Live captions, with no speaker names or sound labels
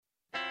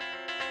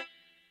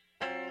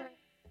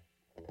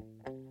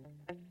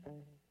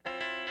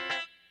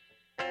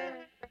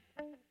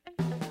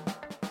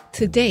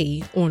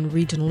Today on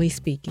Regionally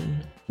Speaking,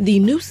 the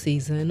new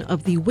season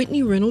of The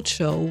Whitney Reynolds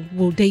Show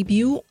will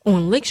debut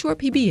on Lakeshore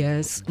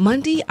PBS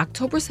Monday,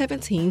 October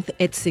 17th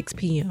at 6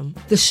 p.m.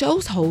 The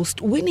show's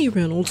host, Whitney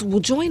Reynolds, will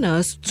join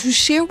us to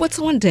share what's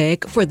on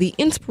deck for the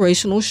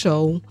inspirational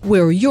show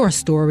where your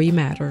story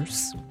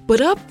matters.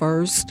 But up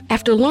first,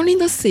 after learning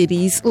the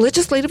city's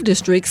legislative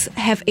districts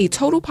have a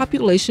total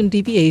population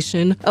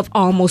deviation of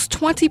almost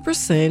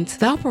 20%,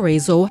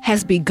 Valparaiso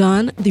has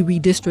begun the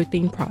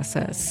redistricting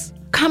process.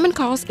 Common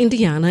Cause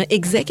Indiana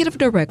Executive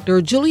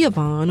Director Julia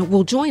Vaughn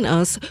will join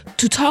us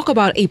to talk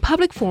about a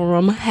public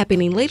forum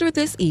happening later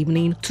this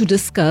evening to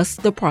discuss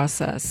the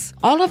process.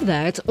 All of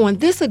that on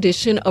this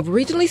edition of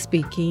Regionally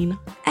Speaking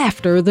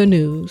after the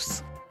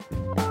news.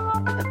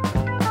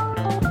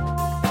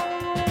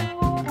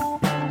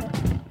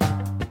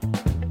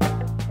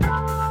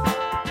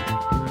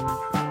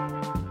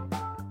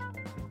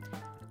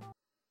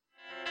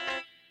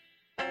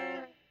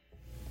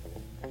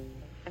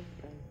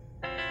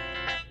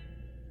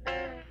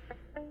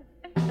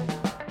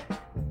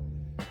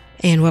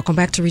 And welcome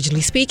back to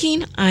Regionally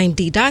Speaking. I'm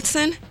Dee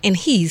Dotson, and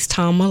he's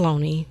Tom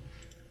Maloney.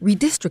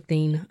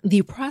 Redistricting,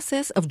 the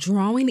process of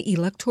drawing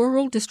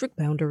electoral district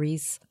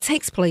boundaries,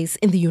 takes place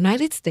in the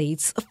United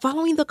States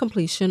following the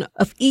completion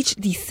of each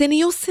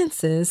decennial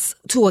census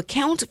to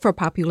account for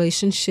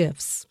population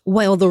shifts.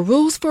 While the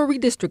rules for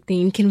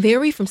redistricting can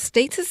vary from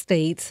state to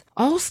state,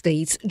 all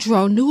states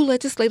draw new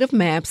legislative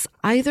maps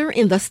either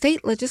in the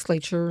state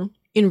legislature,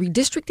 in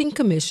redistricting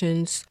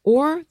commissions,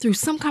 or through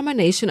some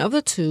combination of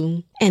the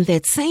two, and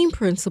that same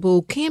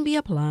principle can be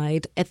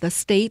applied at the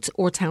state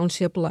or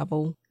township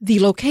level. The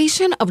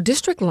location of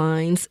district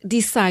lines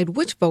decide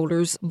which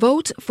voters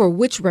vote for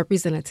which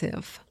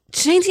representative.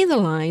 Changing the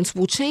lines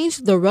will change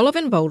the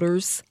relevant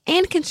voters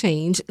and can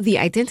change the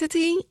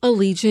identity,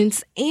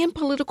 allegiance, and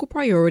political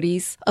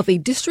priorities of a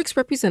district's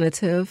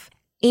representative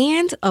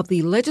and of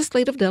the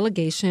legislative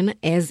delegation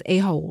as a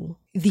whole.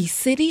 The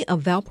city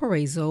of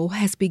Valparaiso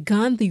has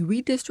begun the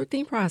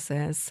redistricting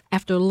process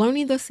after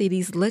learning the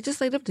city's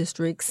legislative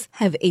districts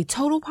have a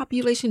total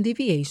population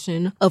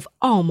deviation of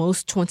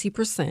almost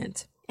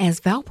 20%. As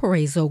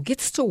Valparaiso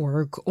gets to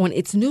work on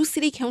its new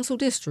city council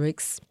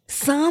districts,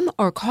 some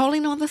are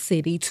calling on the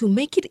city to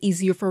make it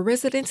easier for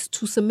residents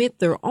to submit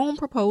their own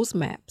proposed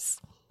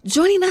maps.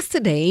 Joining us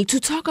today to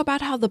talk about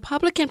how the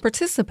public can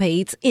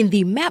participate in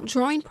the map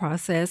drawing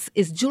process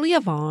is Julia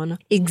Vaughn,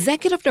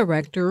 Executive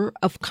Director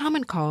of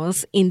Common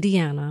Cause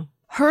Indiana.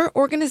 Her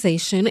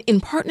organization,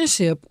 in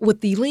partnership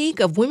with the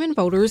League of Women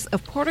Voters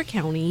of Porter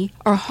County,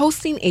 are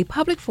hosting a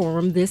public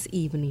forum this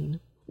evening.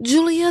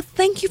 Julia,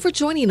 thank you for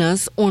joining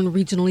us on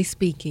Regionally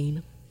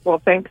Speaking. Well,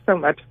 thanks so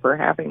much for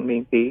having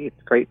me, Dee.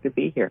 It's great to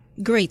be here.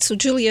 Great. So,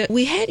 Julia,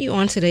 we had you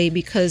on today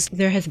because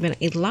there has been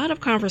a lot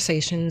of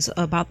conversations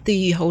about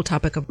the whole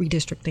topic of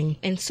redistricting.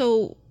 And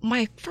so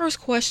my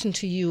first question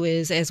to you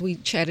is, as we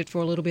chatted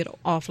for a little bit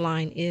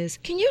offline, is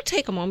can you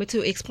take a moment to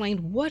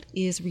explain what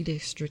is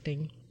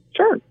redistricting?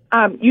 Sure.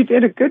 You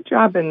did a good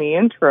job in the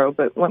intro,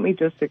 but let me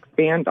just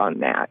expand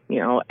on that.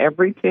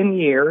 Every 10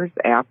 years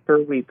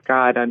after we've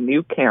got a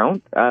new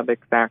count of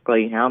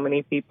exactly how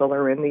many people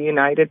are in the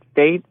United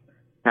States,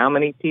 how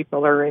many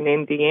people are in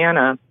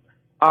Indiana,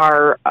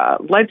 our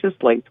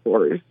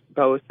legislators,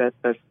 both at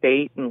the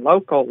state and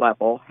local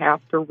level, have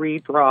to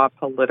redraw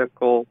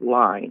political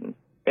lines.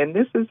 And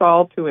this is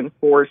all to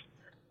enforce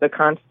the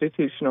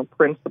constitutional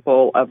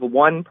principle of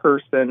one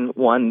person,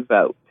 one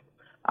vote.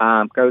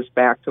 Goes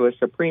back to a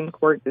Supreme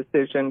Court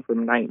decision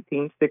from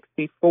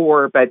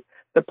 1964. But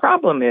the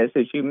problem is,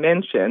 as you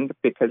mentioned,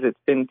 because it's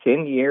been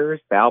 10 years,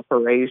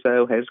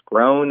 Valparaiso has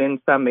grown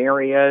in some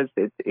areas,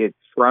 it's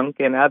shrunk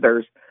in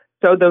others.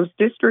 So those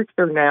districts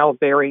are now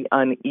very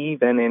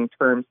uneven in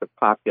terms of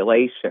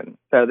population.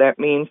 So that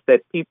means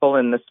that people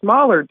in the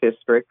smaller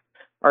districts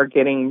are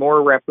getting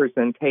more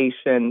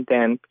representation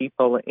than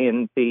people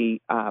in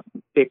the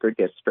bigger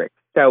districts.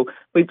 So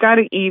we've got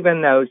to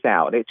even those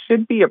out. It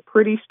should be a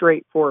pretty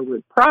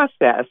straightforward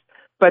process,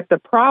 but the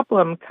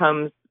problem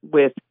comes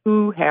with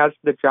who has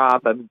the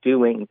job of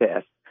doing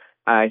this.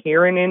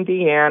 Here in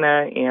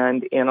Indiana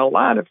and in a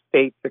lot of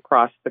states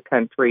across the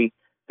country,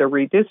 the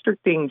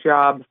redistricting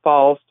job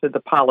falls to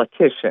the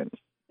politicians,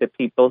 the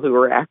people who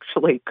are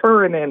actually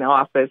current in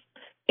office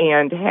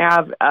and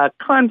have a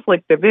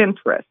conflict of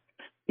interest.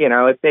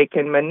 If they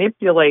can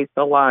manipulate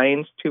the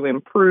lines to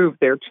improve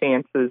their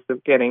chances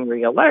of getting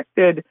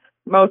reelected,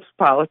 most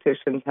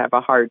politicians have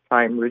a hard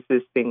time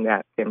resisting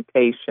that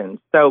temptation.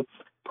 So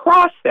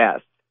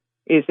process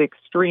is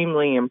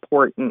extremely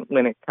important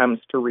when it comes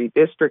to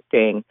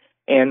redistricting,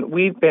 and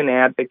we've been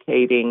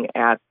advocating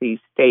at the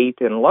state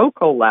and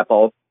local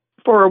level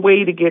for a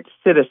way to get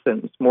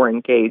citizens more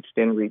engaged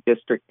in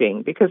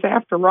redistricting, because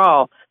after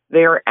all,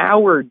 they're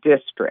our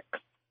districts.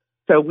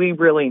 So we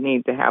really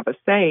need to have a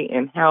say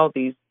in how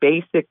these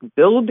basic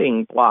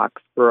building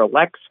blocks for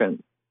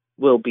elections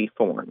will be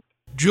formed.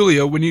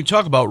 Julia, when you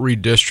talk about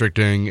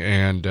redistricting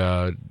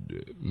and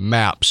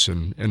maps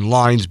and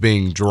lines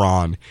being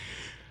drawn,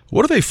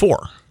 what are they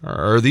for?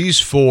 Are these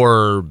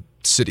for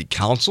city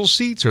council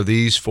seats? Are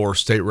these for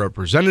state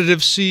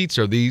representative seats?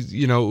 Are these,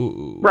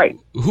 Right.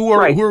 Who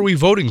are we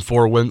voting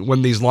for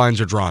when these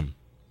lines are drawn?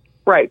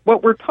 Right.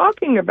 What we're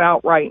talking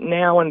about right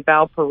now in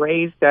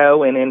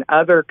Valparaiso and in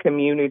other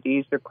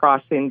communities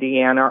across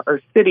Indiana are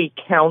city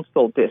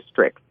council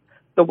districts.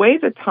 The way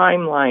the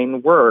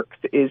timeline works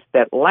is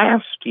that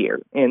last year,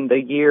 in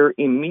the year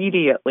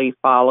immediately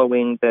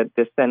following the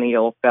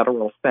decennial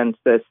federal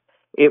census,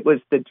 it was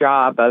the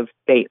job of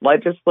state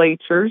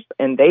legislatures,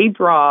 and they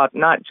draw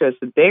not just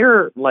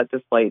their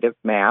legislative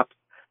maps,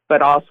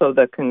 but also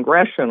the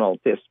congressional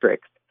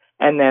districts.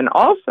 And then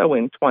also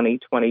in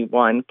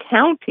 2021,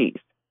 counties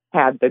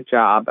had the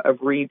job of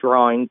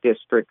redrawing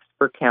districts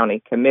for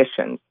county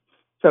commissions.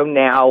 So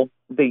now,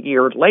 the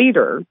year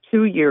later,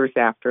 2 years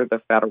after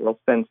the federal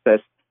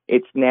census,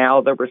 it's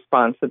now the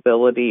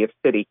responsibility of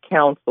city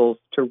councils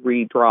to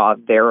redraw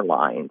their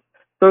lines.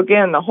 So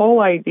again, the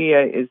whole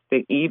idea is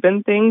to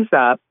even things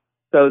up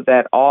so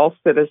that all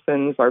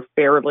citizens are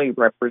fairly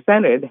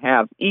represented,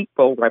 have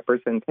equal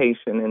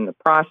representation in the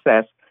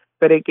process.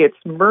 But it gets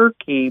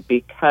murky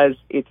because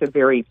it's a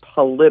very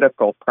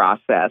political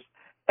process,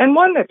 and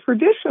one that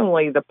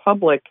traditionally the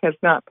public has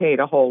not paid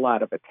a whole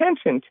lot of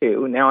attention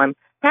to. Now, I'm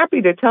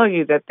happy to tell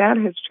you that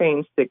has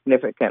changed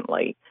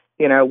significantly.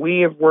 We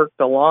have worked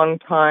a long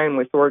time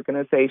with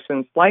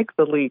organizations like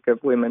the League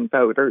of Women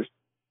Voters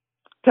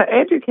to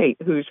educate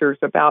Hoosiers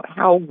about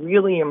how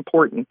really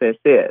important this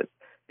is.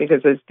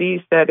 Because as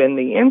Dee said in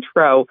the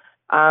intro,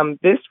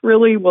 this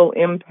really will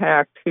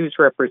impact who's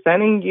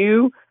representing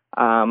you,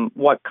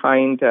 what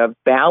kind of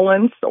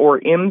balance or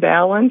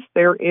imbalance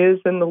there is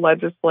in the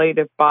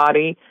legislative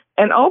body,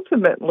 and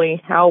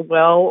ultimately how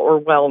well or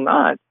well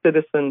not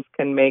citizens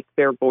can make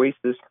their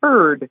voices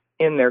heard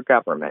in their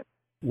government.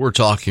 We're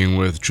talking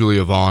with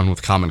Julia Vaughn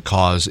with Common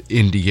Cause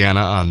Indiana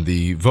on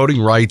the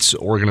voting rights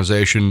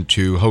organization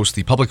to host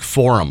the public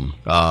forum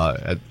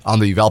on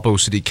the Valpo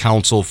City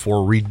Council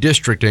for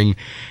redistricting,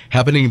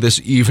 happening this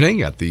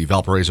evening at the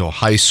Valparaiso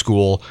High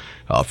School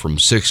from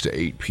 6 to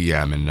 8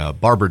 p.m.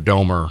 And Barbara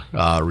Domer,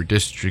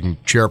 redistricting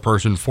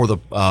chairperson for the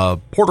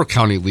Porter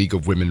County League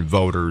of Women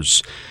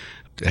Voters,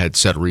 had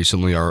said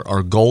recently,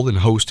 our goal in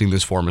hosting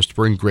this forum is to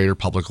bring greater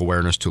public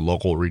awareness to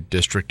local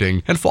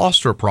redistricting and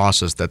foster a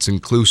process that's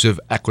inclusive,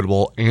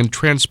 equitable, and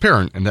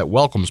transparent, and that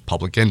welcomes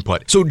public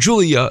input. So,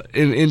 Julia,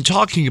 in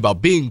talking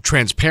about being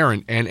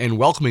transparent and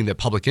welcoming that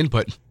public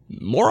input,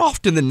 more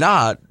often than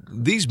not,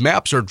 these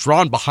maps are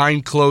drawn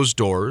behind closed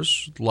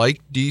doors,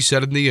 like Dee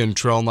said in the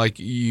intro, and like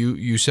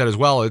you said as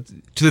well.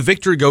 To the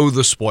victor go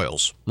the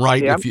spoils,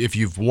 right? Yep. If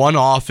you've won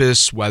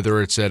office,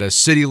 whether it's at a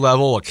city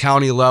level, a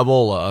county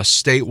level, a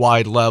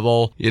statewide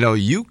level,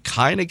 you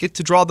kind of get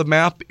to draw the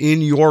map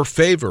in your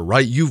favor,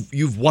 right?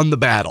 You've won the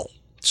battle,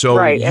 so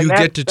right. You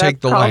get to take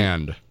the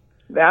land.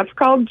 That's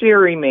called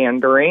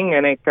gerrymandering,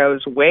 and it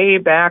goes way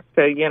back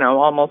to,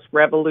 almost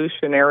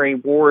Revolutionary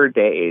War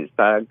days.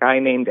 A guy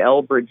named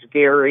Elbridge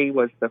Gerry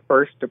was the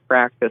first to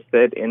practice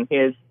it in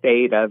his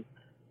state of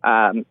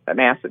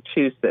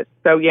Massachusetts.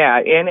 So, yeah,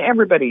 and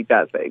everybody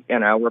does it,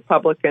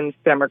 Republicans,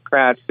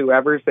 Democrats,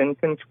 whoever's in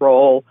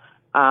control,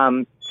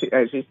 as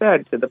you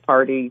said, to the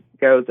party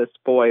go the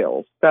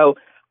spoils. So,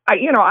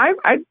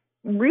 I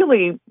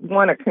really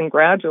want to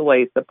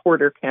congratulate the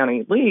Porter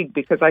County League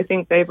because I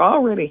think they've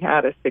already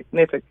had a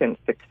significant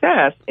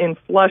success in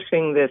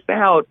flushing this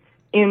out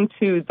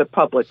into the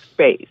public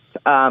space.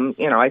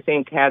 I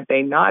think had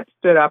they not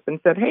stood up and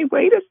said, hey,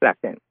 wait a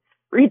second,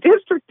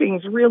 redistricting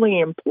is really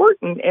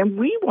important and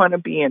we want to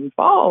be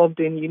involved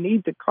and you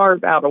need to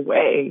carve out a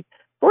way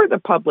for the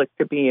public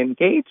to be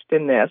engaged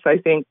in this, I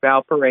think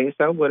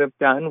Valparaiso would have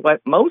done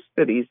what most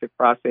cities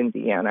across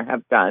Indiana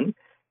have done,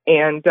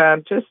 and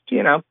just,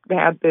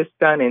 had this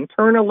done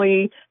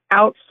internally,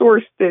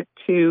 outsourced it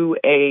to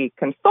a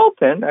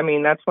consultant. I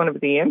mean, that's one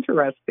of the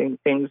interesting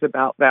things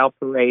about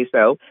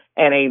Valparaiso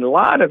and a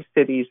lot of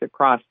cities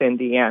across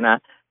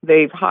Indiana.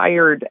 They've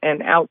hired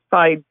an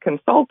outside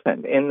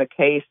consultant. In the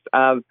case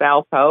of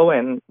Valpo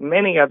and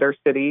many other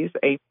cities,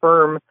 a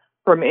firm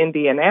from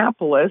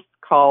Indianapolis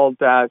called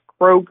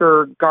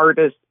Kroger,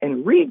 Gardis,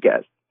 and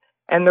Regas.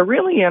 And the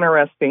really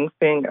interesting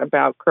thing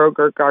about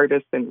Kroger,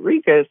 Gardis, and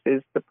Regas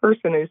is the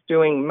person who's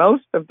doing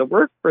most of the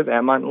work for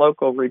them on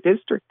local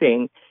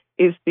redistricting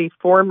is the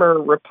former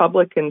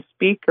Republican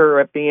Speaker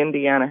of the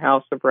Indiana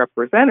House of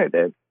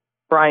Representatives,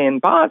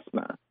 Brian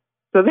Bosma.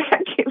 So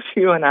that gives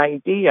you an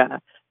idea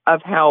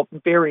of how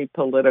very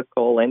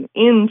political and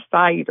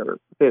insider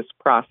this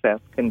process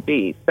can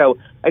be. So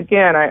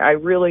again, I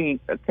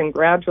really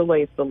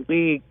congratulate the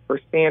league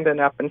for standing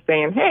up and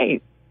saying,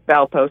 hey,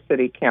 Valpo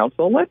City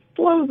Council, let's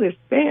slow this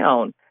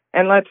down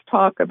and let's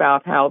talk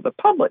about how the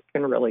public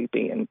can really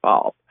be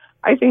involved.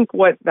 I think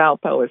what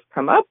Valpo has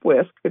come up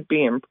with could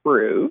be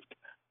improved,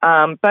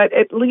 but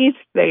at least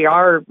they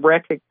are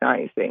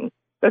recognizing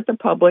that the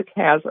public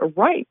has a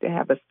right to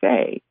have a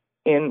say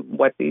in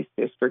what these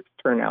districts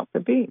turn out to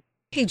be.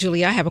 Hey,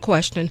 Julie, I have a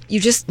question. You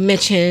just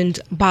mentioned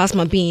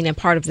Bosma being a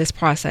part of this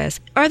process.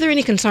 Are there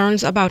any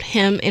concerns about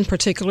him in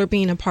particular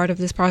being a part of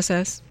this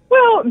process? Well,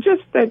 Well,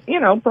 just that,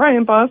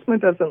 Brian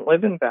Bosma doesn't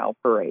live in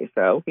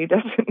Valparaiso. He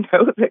doesn't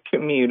know the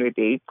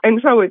community.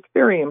 And so it's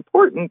very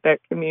important that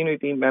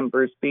community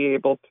members be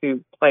able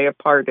to play a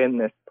part in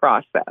this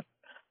process.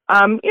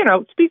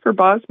 Speaker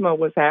Bosma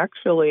was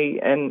actually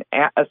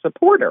a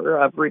supporter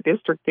of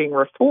redistricting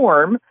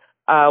reform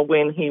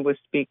when he was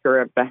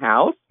Speaker of the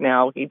House.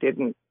 Now, he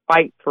didn't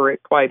fight for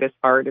it quite as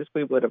hard as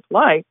we would have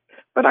liked,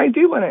 but I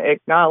do want to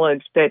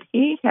acknowledge that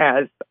he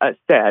has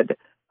said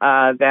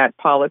that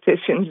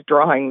politicians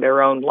drawing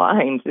their own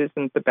lines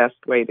isn't the best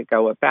way to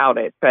go about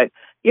it. But,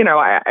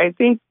 I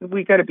think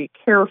we got to be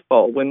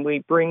careful when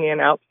we bring in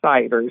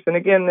outsiders. And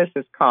again, this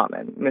is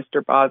common.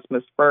 Mr.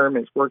 Bosma's firm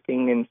is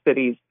working in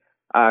cities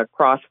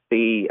across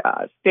the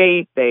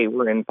state. They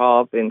were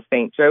involved in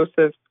St.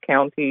 Joseph's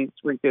County's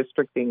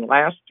redistricting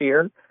last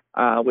year,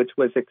 which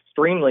was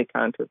extremely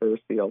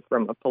controversial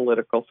from a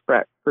political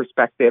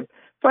perspective.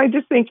 So I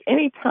just think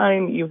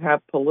anytime you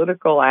have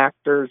political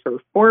actors or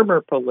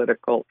former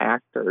political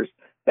actors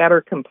that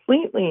are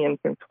completely in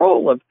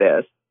control of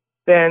this,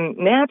 then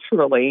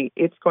naturally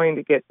it's going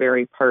to get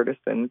very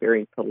partisan,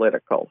 very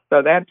political.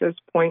 So that just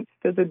points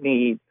to the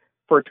need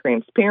for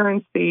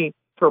transparency,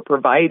 for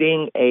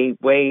providing a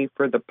way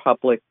for the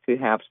public to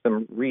have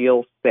some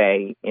real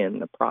say in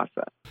the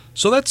process.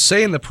 So that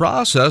say in the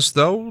process,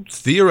 though,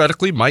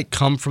 theoretically might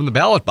come from the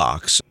ballot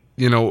box.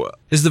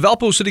 Is the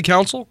Valpo City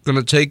Council going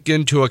to take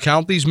into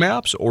account these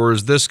maps, or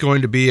is this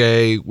going to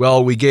be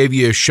we gave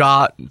you a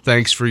shot,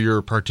 thanks for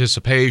your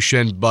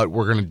participation, but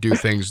we're going to do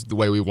things the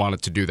way we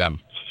wanted to do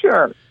them?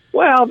 Sure.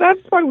 Well, that's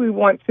why we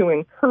want to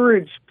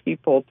encourage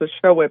people to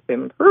show up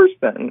in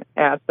person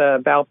at the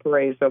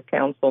Valparaiso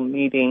Council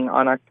meeting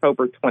on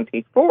October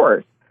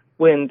 24th,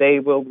 when they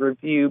will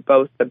review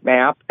both the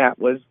map that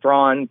was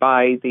drawn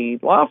by the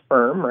law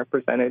firm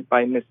represented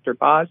by Mr.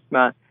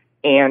 Bosma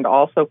and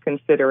also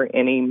consider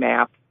any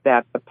maps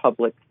that the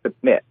public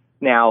submits.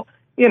 Now,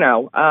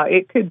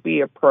 it could be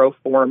a pro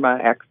forma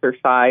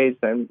exercise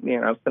and,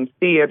 some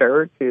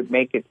theater to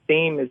make it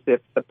seem as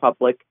if the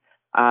public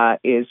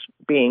is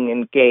being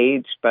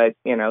engaged, but,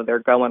 they're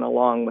going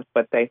along with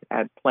what they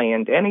had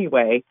planned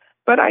anyway.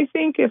 But I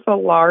think if a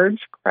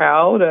large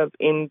crowd of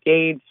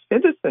engaged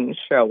citizens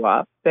show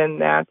up, then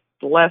that's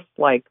less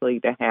likely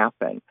to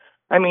happen.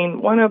 I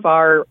mean, one of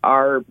our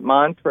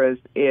mantras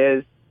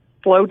is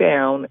slow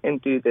down and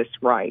do this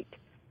right.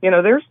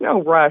 There's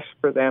no rush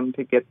for them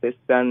to get this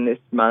done this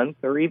month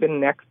or even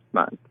next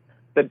month.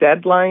 The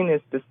deadline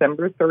is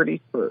December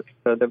 31st,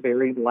 so the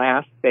very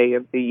last day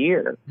of the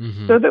year.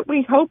 Mm-hmm. So that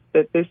we hope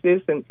that this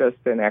isn't just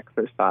an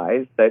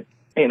exercise, that,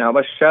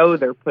 a show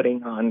they're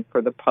putting on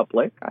for the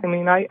public. I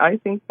mean, I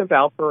think the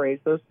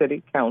Valparaiso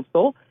City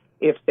Council,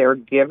 if they're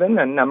given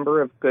a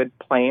number of good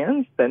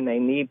plans, then they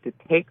need to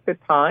take the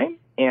time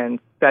and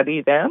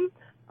study them,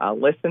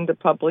 listen to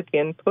public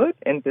input,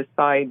 and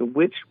decide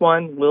which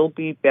one will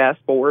be best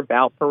for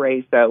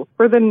Valparaiso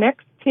for the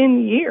next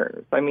 10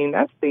 years. I mean,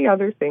 that's the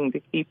other thing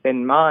to keep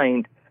in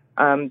mind.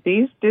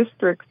 These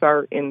districts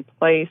are in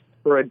place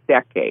for a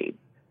decade.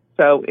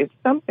 So it's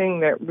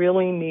something that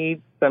really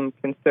needs some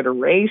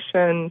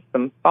consideration,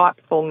 some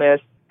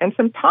thoughtfulness, and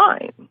some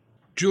time.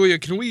 Julia,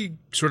 can we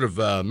sort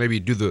of maybe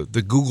do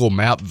the Google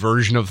Map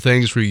version of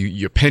things where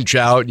you pinch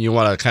out and you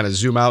want to kind of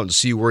zoom out and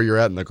see where you're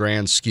at in the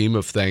grand scheme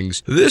of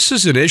things? This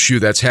is an issue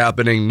that's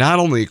happening not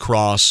only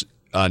across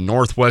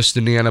Northwest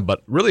Indiana,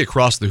 but really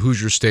across the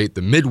Hoosier State,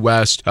 the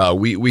Midwest.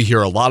 We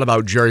hear a lot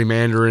about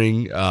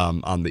gerrymandering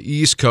on the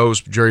East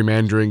Coast,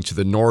 gerrymandering to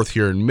the north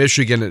here in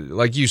Michigan.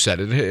 Like you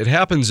said, it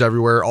happens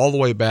everywhere, all the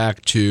way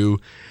back to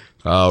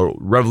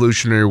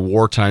Revolutionary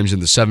War times in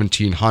the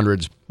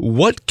 1700s.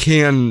 What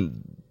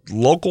can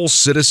local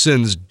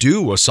citizens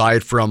do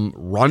aside from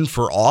run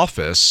for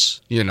office,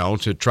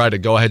 to try to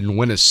go ahead and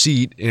win a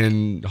seat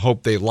and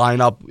hope they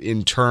line up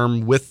in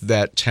term with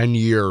that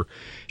 10-year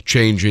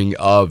changing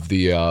of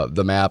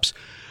the maps?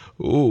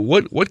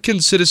 What can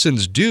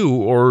citizens do,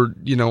 or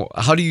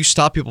how do you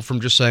stop people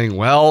from just saying,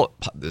 well,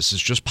 this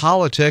is just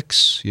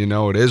politics,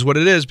 it is what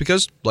it is?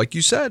 Because like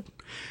you said,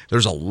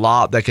 there's a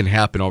lot that can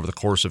happen over the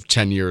course of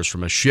 10 years,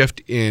 from a shift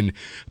in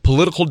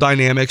political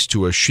dynamics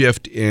to a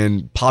shift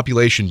in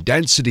population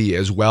density,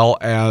 as well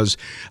as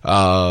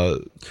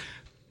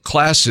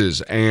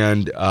classes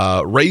and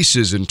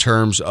races in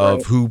terms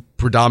of who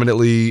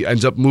predominantly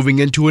ends up moving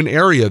into an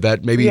area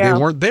that maybe they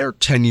weren't there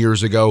 10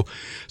 years ago.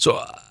 So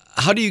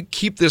how do you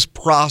keep this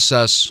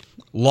process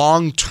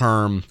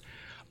long-term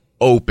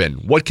open?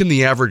 What can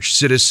the average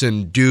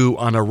citizen do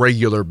on a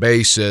regular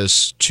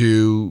basis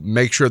to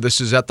make sure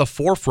this is at the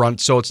forefront,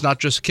 so it's not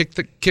just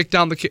the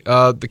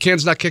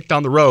can's not kicked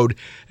down the road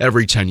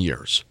every 10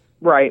 years?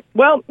 Right.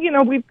 Well,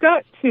 we've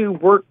got to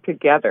work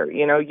together.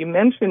 You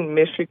mentioned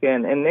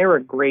Michigan, and they're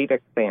a great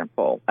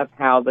example of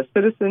how the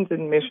citizens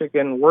in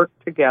Michigan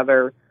worked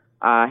together,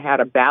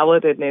 had a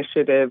ballot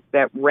initiative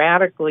that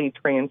radically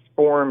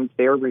transformed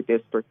their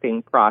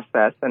redistricting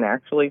process and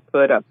actually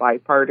put a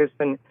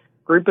bipartisan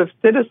group of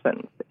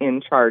citizens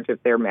in charge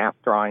of their map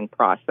drawing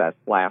process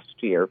last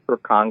year for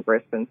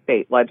Congress and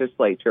state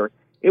legislature.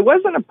 It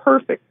wasn't a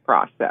perfect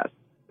process,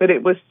 but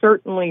it was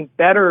certainly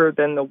better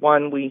than the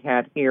one we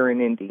had here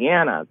in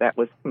Indiana that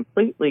was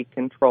completely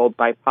controlled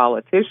by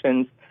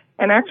politicians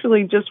and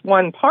actually just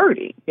one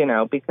party,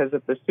 because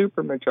of the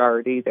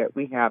supermajority that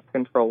we have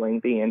controlling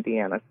the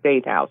Indiana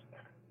State House.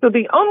 So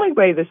the only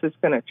way this is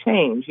going to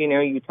change,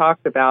 you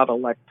talked about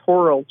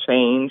electoral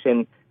change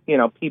and,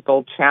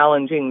 people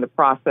challenging the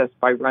process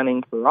by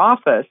running for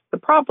office. The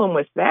problem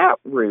with that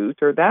route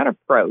or that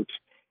approach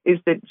is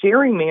that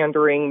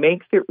gerrymandering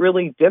makes it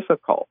really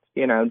difficult.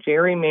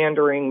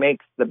 Gerrymandering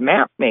makes the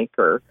map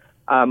maker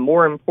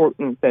more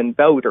important than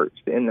voters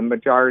in the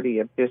majority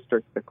of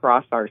districts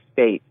across our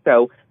state.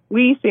 So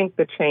we think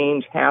the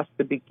change has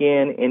to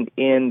begin and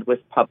end with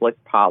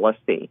public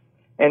policy.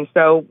 And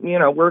so,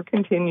 we're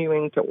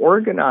continuing to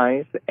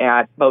organize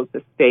at both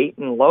the state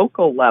and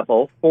local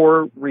level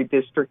for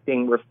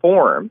redistricting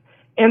reform.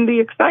 And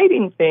the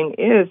exciting thing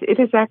is it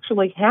has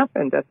actually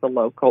happened at the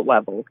local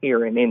level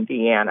here in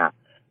Indiana.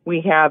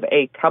 We have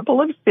a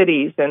couple of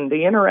cities, and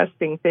the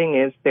interesting thing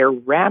is they're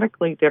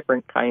radically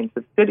different kinds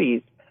of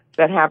cities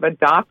that have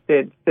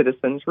adopted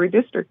citizens'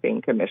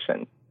 redistricting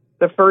commissions.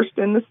 The first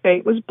in the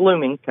state was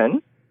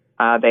Bloomington.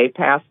 They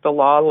passed a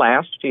law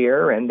last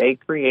year, and they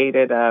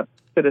created a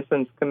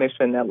citizens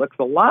commission that looks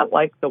a lot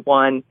like the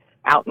one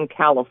out in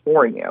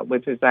California,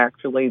 which is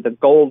actually the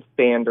gold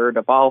standard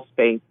of all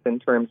states in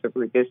terms of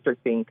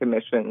redistricting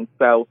commissions.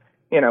 So,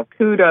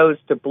 kudos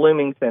to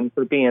Bloomington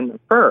for being the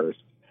first.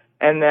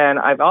 And then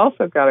I've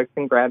also got to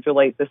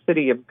congratulate the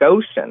city of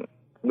Goshen,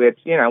 which,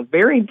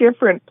 very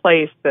different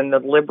place than the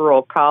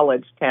liberal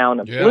college town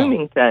of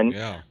Bloomington.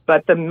 Yeah.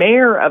 But the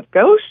mayor of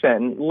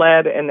Goshen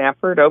led an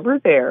effort over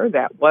there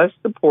that was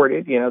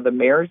supported. The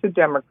mayor's a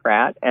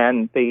Democrat,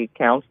 and the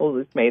council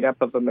is made up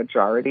of a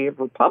majority of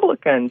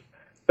Republicans.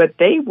 But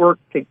they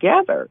worked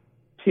together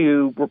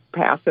to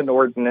pass an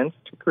ordinance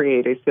to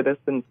create a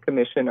citizens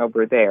commission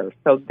over there.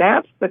 So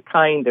that's the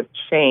kind of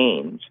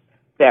change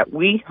that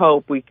we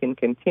hope we can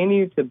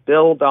continue to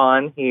build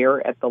on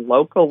here at the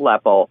local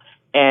level.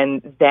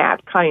 And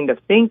that kind of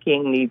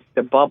thinking needs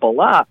to bubble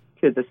up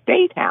to the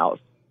State House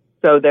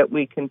so that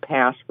we can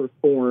pass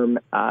reform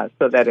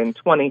so that in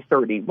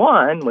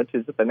 2031, which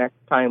is the next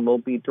time we'll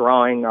be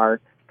drawing our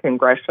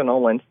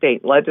congressional and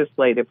state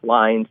legislative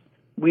lines,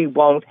 we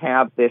won't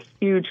have this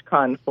huge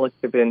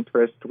conflict of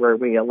interest where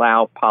we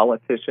allow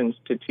politicians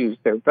to choose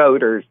their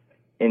voters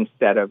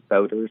instead of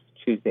voters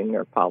choosing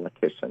their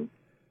politicians.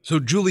 So,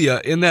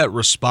 Julia, in that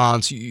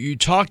response, you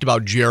talked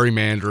about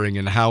gerrymandering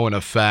and how, in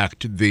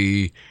effect,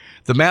 the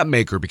map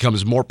maker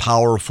becomes more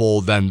powerful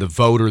than the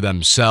voter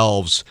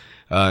themselves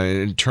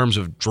in terms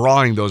of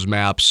drawing those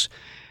maps.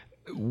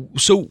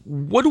 So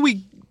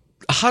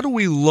how do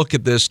we look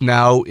at this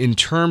now in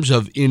terms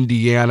of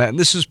Indiana? And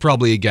this is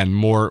probably, again,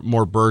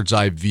 more bird's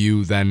eye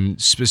view than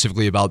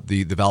specifically about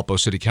the Valpo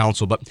City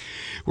Council. But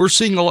we're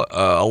seeing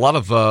a lot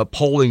of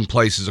polling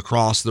places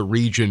across the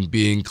region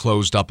being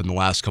closed up in the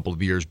last couple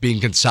of years, being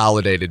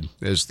consolidated,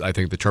 is I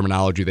think the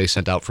terminology they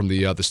sent out from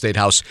the State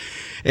House.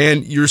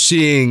 And you're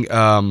seeing,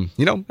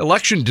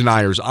 election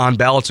deniers on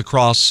ballots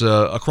across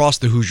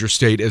the Hoosier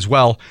State as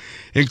well,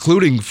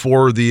 including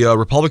for the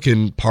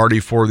Republican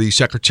Party for the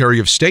Secretary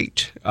of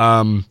State.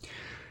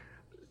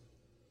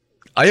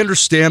 I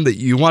understand that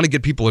you want to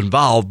get people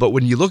involved, but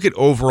when you look at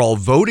overall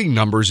voting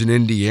numbers in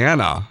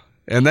Indiana,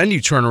 and then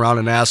you turn around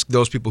and ask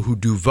those people who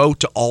do vote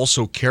to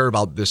also care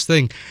about this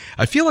thing,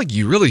 I feel like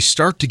you really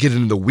start to get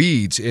into the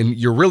weeds, and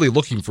you're really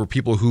looking for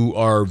people who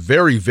are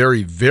very,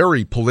 very,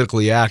 very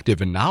politically active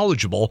and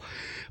knowledgeable,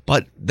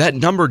 but that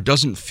number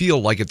doesn't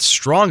feel like it's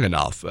strong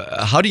enough.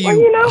 How do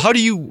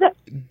you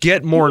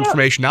get more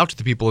information out to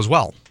the people as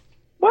well?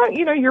 Well,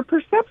 your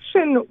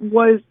perception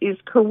is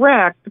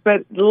correct,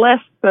 but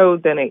less so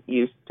than it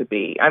used to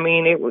be. I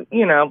mean,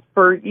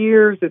 for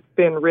years it's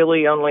been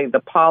really only the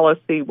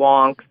policy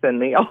wonks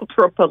and the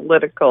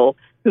ultra-political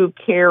who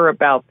care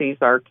about these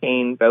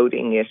arcane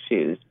voting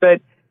issues.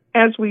 But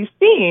as we've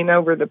seen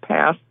over the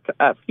past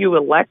few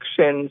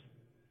elections,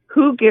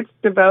 who gets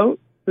to vote,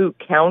 who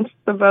counts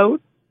the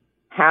vote,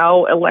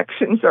 how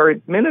elections are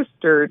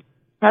administered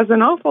has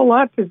an awful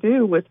lot to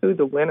do with who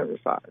the winners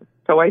are.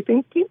 So I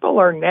think people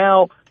are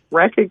now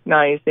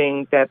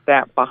recognizing that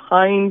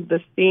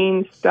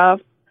behind-the-scenes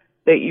stuff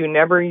that you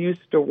never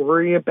used to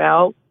worry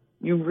about,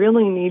 you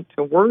really need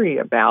to worry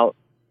about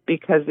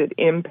because it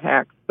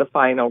impacts the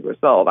final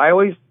result. I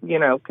always,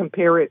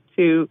 compare it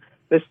to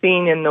the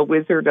scene in The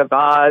Wizard of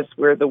Oz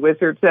where the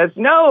wizard says,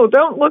 no,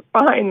 don't look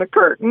behind the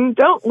curtain.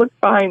 Don't look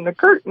behind the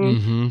curtain.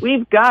 Mm-hmm.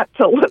 We've got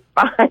to look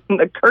behind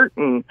the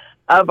curtain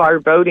of our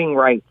voting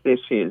rights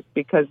issues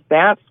because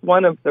that's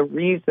one of the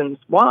reasons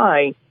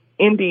why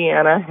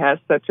Indiana has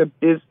such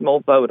abysmal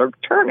voter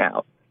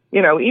turnout.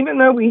 Even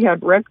though we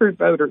had record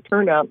voter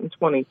turnout in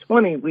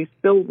 2020, we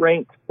still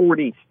ranked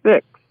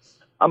 46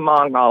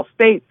 among all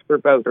states for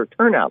voter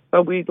turnout.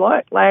 So we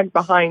lag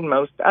behind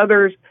most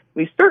others.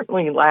 We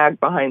certainly lag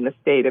behind the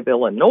state of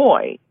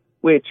Illinois,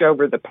 which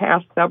over the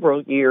past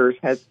several years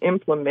has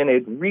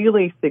implemented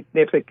really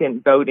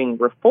significant voting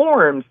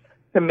reforms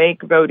to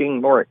make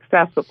voting more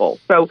accessible.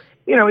 So,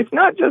 it's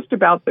not just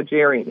about the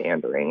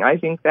gerrymandering. I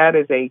think that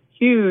is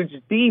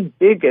the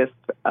biggest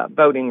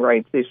voting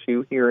rights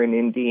issue here in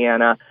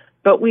Indiana.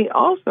 But we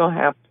also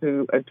have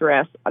to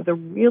address the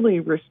really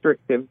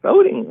restrictive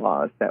voting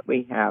laws that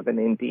we have in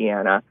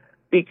Indiana,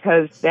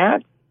 because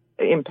that's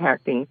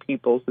impacting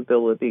people's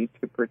ability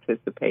to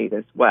participate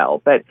as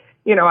well. But,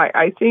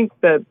 I think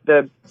the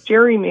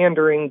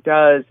gerrymandering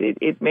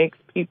it makes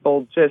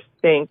people just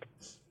think,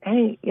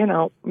 hey,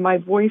 my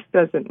voice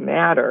doesn't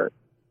matter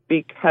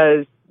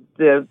because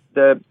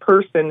the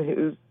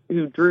person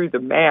who drew the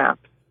map,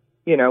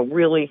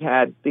 really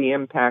had the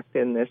impact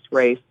in this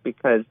race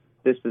because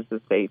this is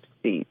a safe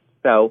seat.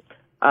 So,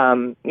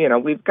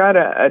 we've got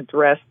to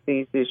address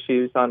these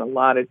issues on a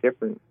lot of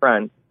different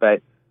fronts,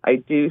 but I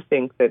do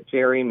think that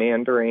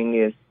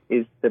gerrymandering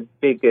is the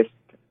biggest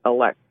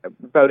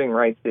voting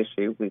rights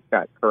issue we've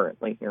got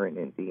currently here in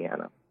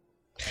Indiana.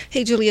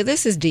 Hey, Julia,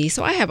 this is Dee.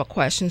 So I have a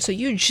question. So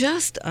you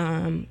just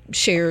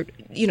shared,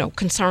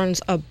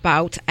 concerns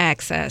about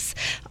access,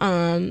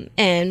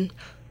 and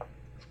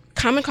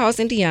Common Cause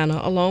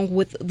Indiana, along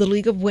with the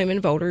League of Women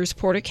Voters,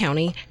 Porter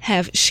County,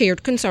 have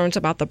shared concerns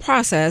about the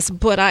process.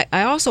 But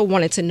I also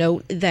wanted to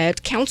note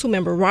that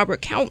Councilmember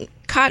Robert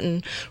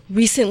Cotton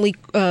recently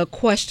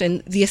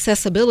questioned the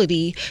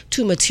accessibility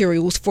to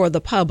materials for the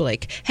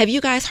public. Have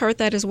you guys heard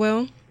that as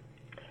well?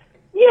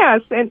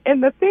 Yes, and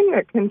the thing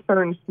that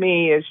concerns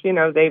me is,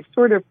 they've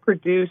sort of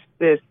produced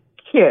this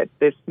kit,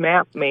 this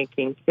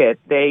map-making kit,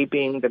 they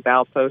being the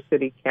Valpo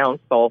City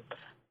Council.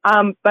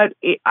 But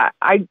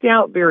I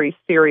doubt very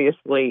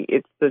seriously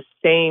it's the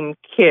same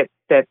kit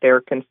that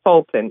their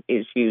consultant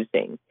is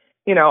using.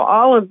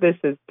 All of this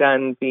is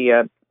done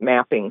via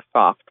mapping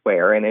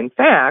software. And in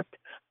fact,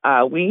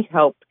 we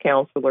helped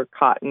Councilor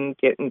Cotton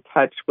get in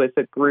touch with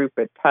a group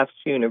at Tufts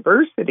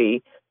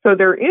University. So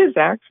there is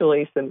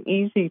actually some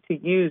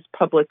easy-to-use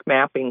public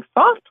mapping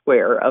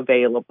software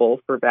available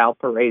for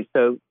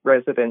Valparaiso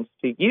residents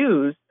to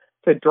use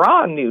to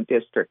draw new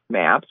district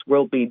maps.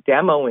 We'll be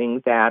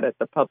demoing that at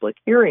the public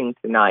hearing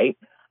tonight.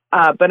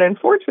 But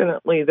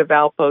unfortunately, the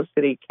Valpo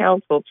City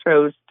Council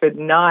chose to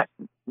not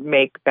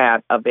make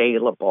that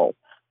available.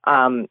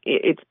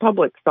 It's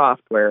public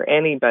software.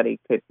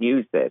 Anybody could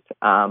use it.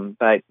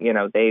 But,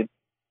 they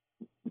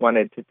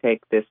wanted to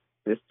take this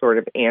sort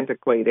of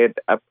antiquated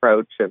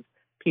approach of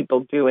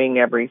people doing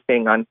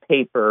everything on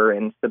paper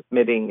and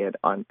submitting it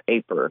on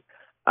paper.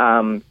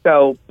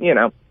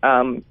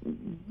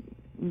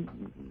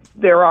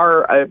 There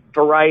are a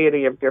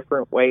variety of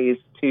different ways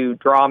to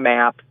draw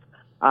maps.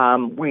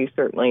 We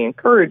certainly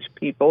encourage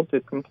people to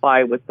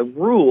comply with the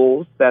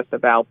rules that the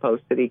Valpo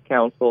City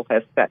Council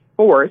has set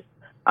forth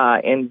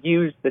and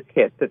use the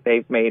kit that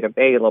they've made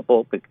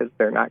available, because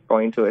they're not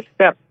going to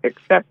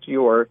accept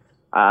your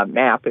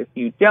map if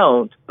you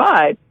don't.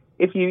 But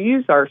if you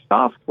use our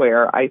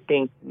software, I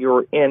think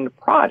your end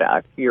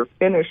product, your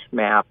finished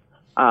map,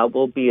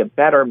 will be a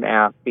better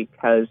map,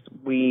 because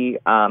we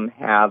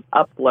have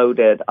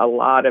uploaded a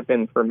lot of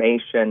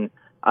information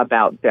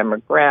about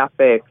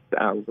demographics,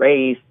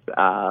 race,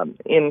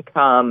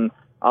 income,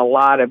 a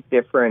lot of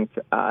different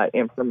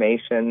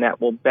information that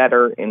will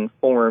better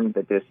inform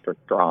the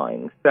district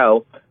drawing.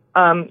 So,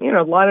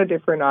 a lot of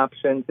different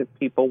options if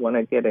people want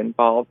to get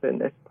involved in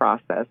this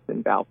process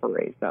in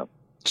Valparaiso.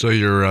 So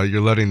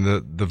you're letting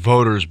the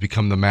voters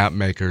become the map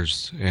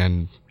makers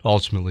and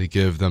ultimately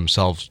give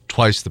themselves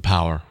twice the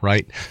power,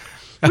 right?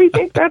 We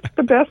think that's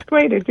the best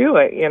way to do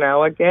it.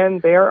 Again,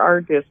 there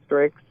are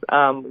districts.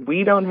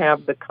 We don't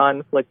have the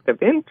conflict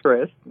of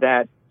interest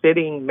that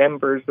sitting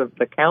members of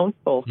the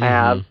council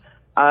have.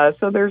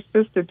 So there's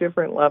just a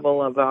different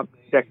level of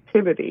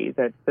objectivity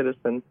that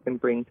citizens can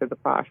bring to the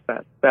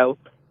process. So,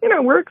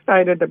 we're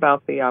excited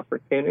about the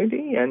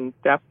opportunity and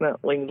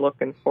definitely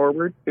looking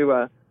forward to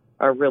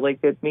a really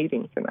good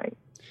meeting tonight.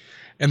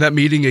 And that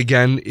meeting,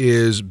 again,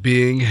 is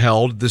being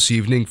held this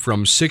evening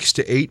from 6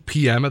 to 8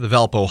 p.m. at the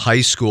Valpo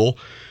High School,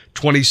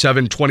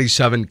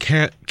 2727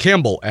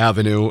 Campbell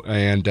Avenue,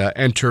 and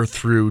enter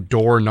through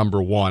door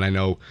number 1. I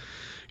know,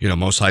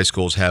 most high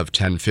schools have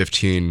 10,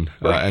 15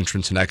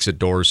 entrance and exit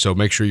doors, so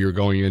make sure you're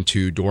going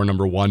into door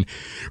number 1.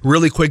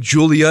 Really quick,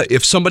 Julia,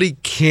 if somebody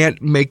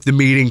can't make the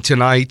meeting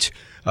tonight,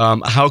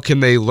 how can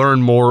they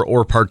learn more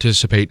or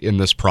participate in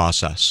this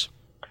process?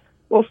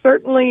 Well,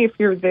 certainly if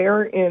you're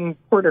there in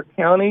Porter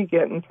County,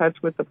 get in touch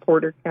with the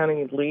Porter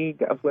County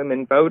League of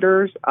Women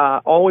Voters.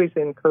 Always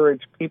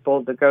encourage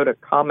people to go to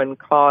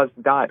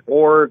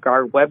commoncause.org,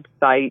 our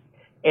website,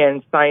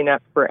 and sign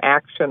up for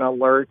action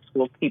alerts.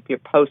 We'll keep you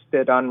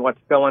posted on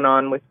what's going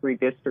on with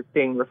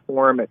redistricting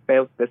reform at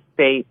both the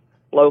state,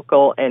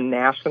 local, and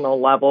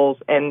national levels.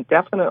 And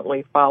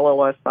definitely follow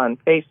us on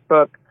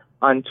Facebook,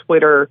 on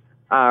Twitter.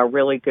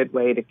 Really good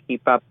way to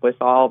keep up with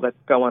all that's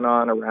going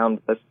on around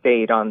the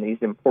state on these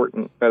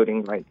important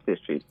voting rights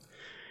issues.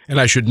 And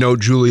I should note,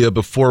 Julia,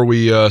 before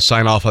we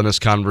sign off on this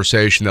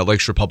conversation, that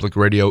Lakeshore Public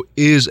Radio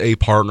is a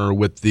partner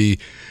with the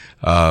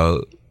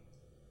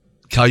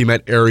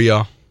Calumet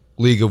Area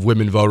League of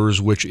Women Voters,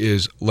 which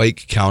is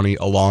Lake County,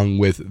 along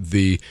with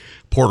the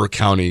Porter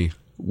County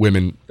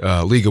women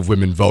League of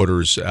Women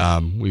Voters.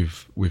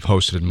 We've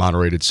hosted and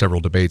moderated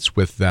several debates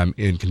with them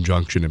in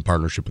conjunction and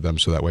partnership with them.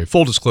 So that way,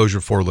 full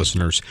disclosure for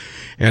listeners.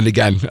 And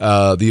again,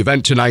 the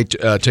event tonight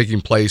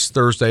taking place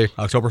Thursday,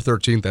 October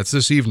 13th. That's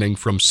this evening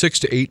from 6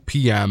 to 8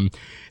 p.m.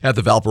 at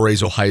the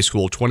Valparaiso High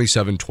School,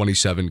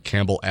 2727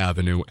 Campbell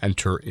Avenue.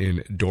 Enter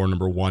in door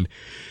number 1.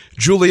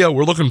 Julia,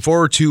 we're looking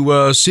forward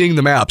to seeing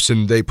the maps,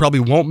 and they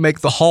probably won't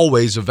make the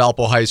hallways of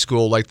Valpo High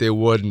School like they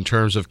would in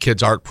terms of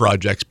kids' art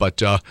projects,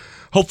 but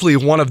hopefully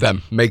one of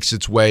them makes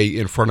its way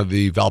in front of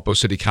the Valpo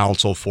City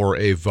Council for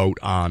a vote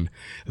on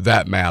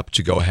that map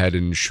to go ahead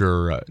and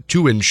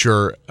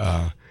ensure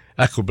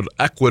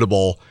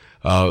equitable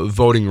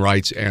voting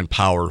rights and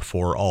power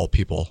for all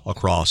people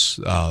across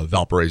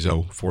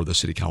Valparaiso for the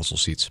City Council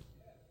seats.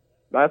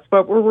 That's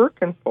what we're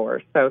working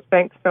for. So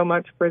thanks so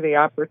much for the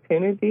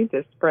opportunity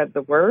to spread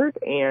the word,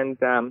 and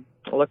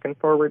looking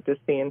forward to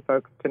seeing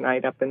folks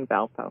tonight up in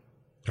Valpo.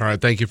 All right,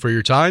 thank you for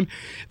your time.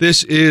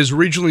 This is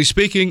Regionally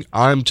Speaking.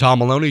 I'm Tom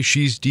Maloney.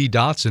 She's Dee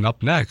Dotson.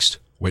 Up next,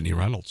 Whitney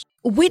Reynolds.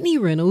 Whitney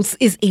Reynolds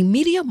is a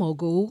media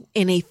mogul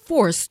and a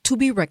force to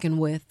be reckoned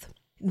with.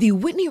 The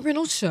Whitney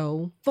Reynolds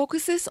Show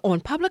focuses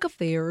on public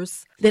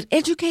affairs that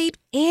educate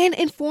and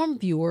inform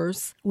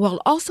viewers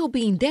while also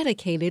being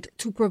dedicated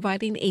to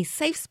providing a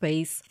safe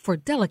space for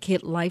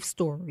delicate life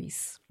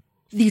stories.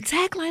 The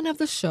tagline of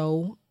the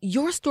show,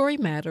 Your Story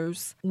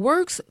Matters,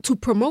 works to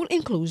promote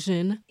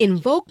inclusion,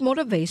 invoke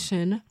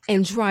motivation,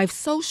 and drive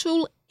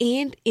social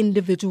and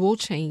individual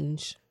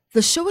change.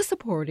 The show is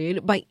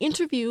supported by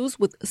interviews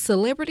with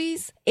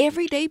celebrities,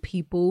 everyday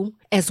people,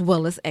 as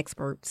well as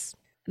experts.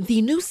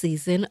 The new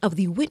season of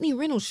The Whitney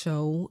Reynolds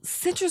Show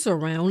centers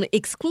around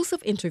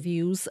exclusive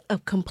interviews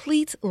of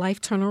complete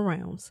life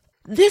turnarounds.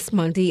 This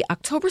Monday,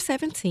 October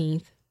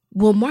 17th,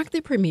 will mark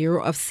the premiere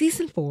of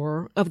Season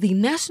 4 of the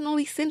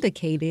nationally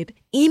syndicated,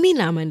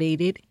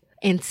 Emmy-nominated,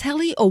 and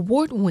Telly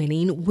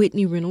Award-winning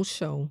Whitney Reynolds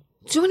Show.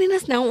 Joining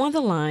us now on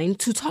the line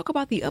to talk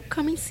about the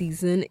upcoming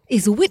season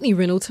is Whitney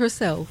Reynolds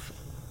herself.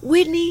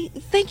 Whitney,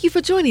 thank you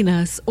for joining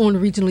us on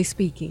Regionally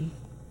Speaking.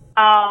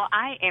 Oh,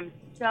 I am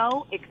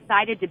so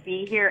excited to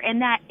be here.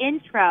 And that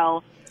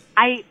intro,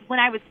 when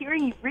I was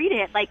hearing you read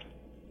it,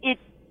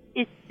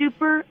 it's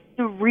super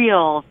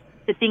surreal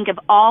to think of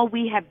all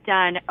we have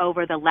done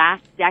over the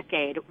last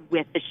decade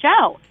with the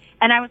show.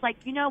 And I was like,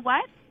 you know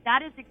what?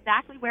 That is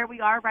exactly where we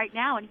are right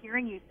now. And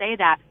hearing you say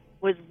that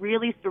was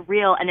really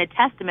surreal and a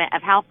testament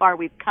of how far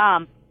we've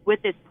come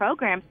with this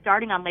program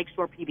starting on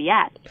Lakeshore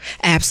PBS.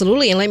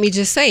 Absolutely. And let me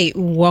just say,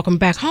 welcome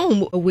back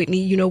home, Whitney.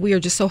 You know, we are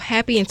just so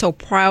happy and so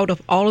proud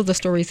of all of the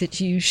stories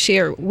that you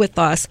share with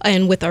us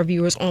and with our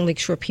viewers on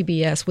Lakeshore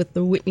PBS with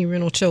the Whitney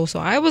Reynolds Show. So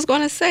I was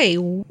going to say,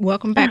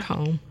 welcome back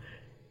home.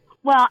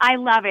 Well, I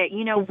love it.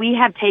 You know, we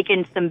have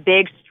taken some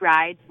big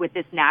strides with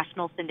this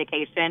national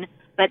syndication,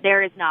 but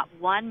there is not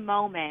one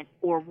moment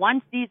or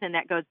one season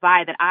that goes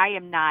by that I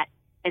am not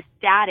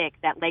ecstatic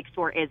that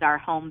Lakeshore is our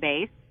home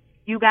base.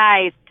 You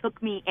guys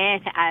took me in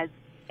as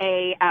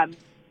a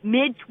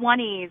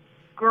mid-20s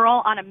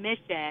girl on a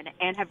mission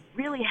and have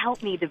really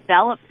helped me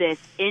develop this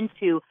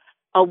into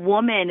a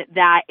woman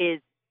that is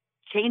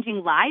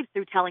changing lives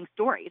through telling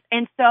stories.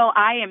 And so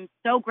I am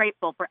so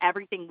grateful for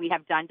everything we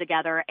have done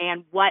together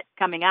and what's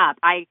coming up.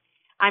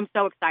 I'm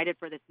so excited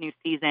for this new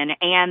season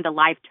and the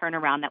life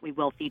turnaround that we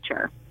will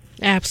feature.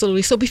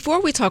 Absolutely. So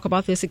before we talk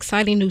about this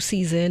exciting new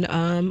season,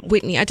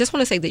 Whitney, I just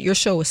want to say that your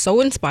show is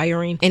so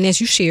inspiring. And as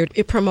you shared,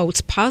 it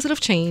promotes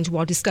positive change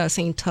while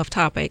discussing tough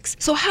topics.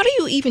 So how do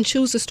you even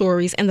choose the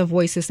stories and the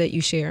voices that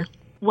you share?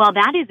 Well,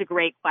 that is a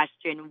great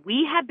question.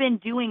 We have been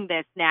doing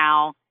this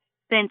now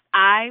since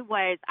I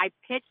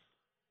pitched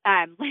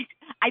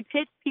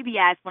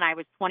PBS when I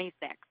was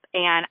 26.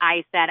 And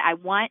I said, I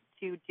want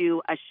to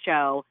do a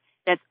show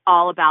that's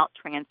all about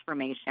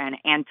transformation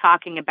and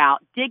talking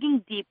about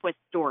digging deep with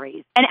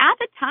stories. And at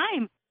the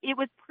time, it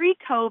was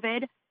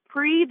pre-COVID,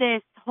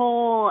 this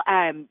whole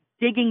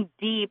digging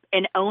deep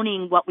and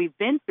owning what we've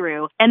been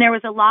through. And there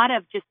was a lot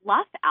of just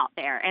lust out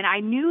there. And I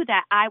knew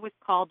that I was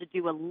called to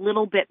do a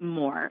little bit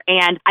more.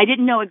 And I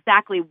didn't know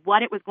exactly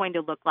what it was going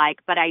to look like,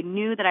 but I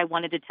knew that I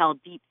wanted to tell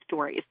deep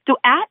stories. So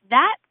at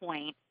that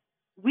point,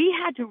 we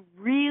had to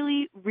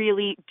really,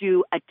 really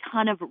do a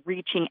ton of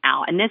reaching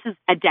out. And this is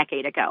a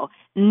decade ago.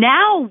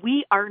 Now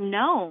we are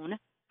known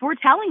for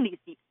telling these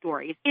deep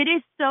stories. It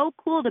is so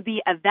cool to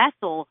be a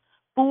vessel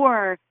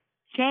for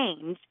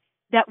change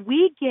that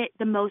we get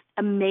the most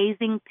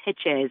amazing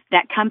pitches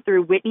that come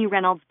through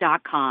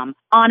WhitneyReynolds.com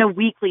on a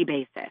weekly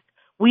basis.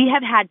 We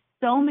have had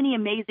so many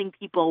amazing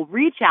people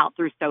reach out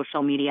through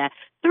social media,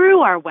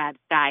 through our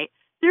website,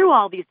 through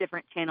all these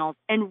different channels,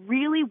 and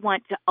really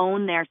want to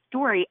own their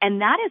story.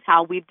 And that is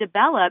how we've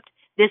developed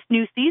this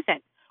new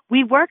season.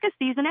 We work a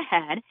season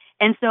ahead,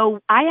 and so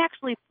I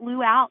actually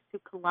flew out to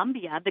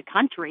Colombia, the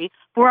country,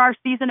 for our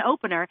season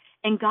opener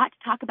and got to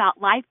talk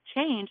about life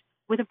change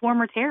with a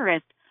former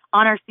terrorist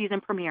on our season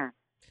premiere.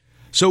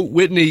 So,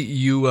 Whitney,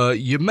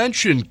 you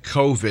mentioned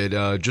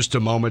COVID just a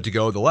moment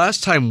ago. The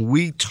last time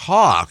we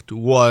talked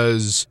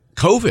was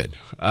COVID.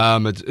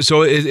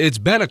 It's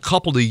been a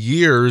couple of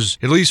years,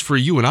 at least for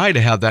you and I, to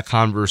have that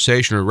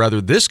conversation, or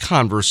rather this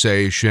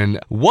conversation.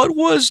 What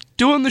was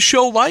doing the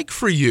show like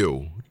for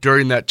you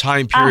during that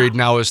time period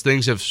now, as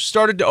things have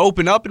started to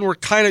open up and we're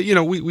kind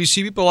of, we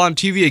see people on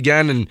TV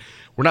again and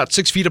we're not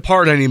 6 feet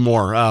apart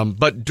anymore.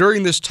 But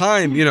during this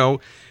time, you're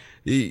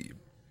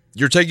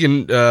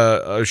taking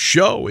a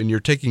show and you're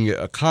taking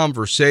a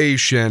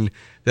conversation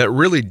that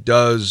really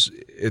does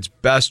its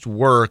best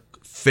work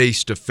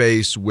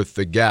face-to-face with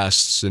the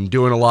guests and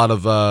doing a lot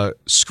of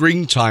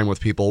screen time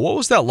with people. What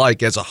was that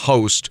like as a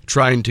host,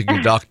 trying to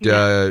conduct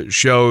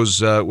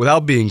shows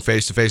without being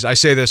face-to-face? I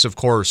say this, of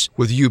course,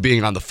 with you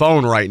being on the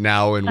phone right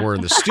now and we're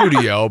in the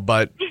studio,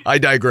 but I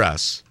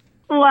digress.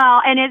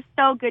 Well, and it's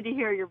so good to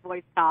hear your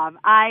voice, Tom.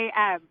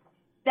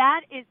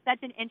 That is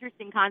such an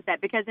interesting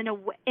concept because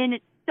in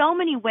so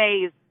many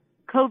ways,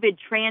 COVID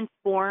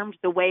transformed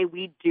the way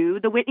we do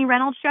the Whitney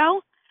Reynolds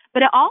Show,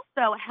 but it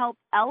also helped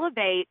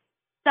elevate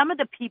some of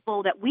the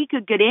people that we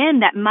could get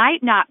in that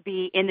might not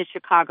be in the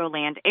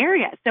Chicagoland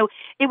area. So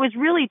it was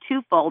really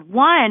twofold.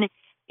 One,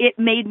 it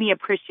made me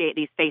appreciate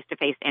these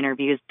face-to-face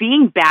interviews,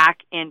 being back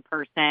in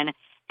person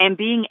and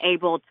being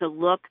able to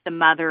look the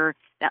mother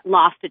that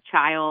lost a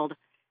child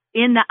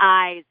in the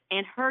eyes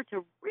and her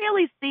to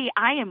really see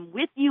I am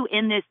with you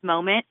in this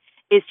moment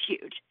is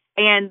huge.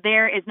 And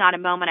there is not a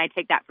moment I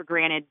take that for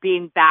granted,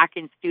 being back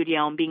in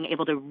studio and being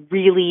able to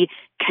really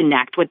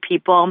connect with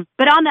people.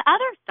 But on the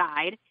other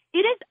side,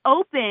 it has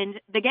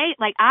opened the gate.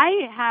 Like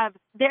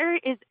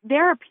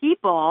there are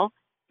people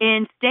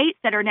in states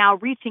that are now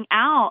reaching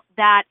out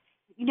that,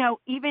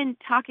 even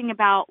talking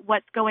about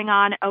what's going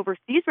on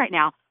overseas right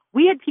now,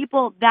 we had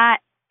people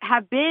that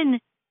have been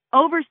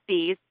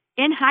overseas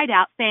in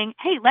hideout saying,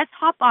 hey, let's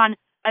hop on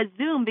a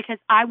Zoom because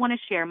I want to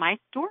share my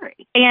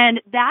story. And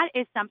that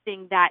is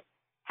something that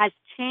has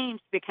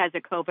changed because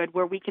of COVID,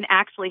 where we can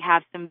actually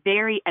have some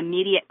very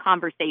immediate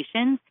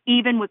conversations,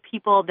 even with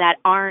people that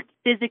aren't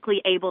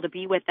physically able to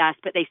be with us,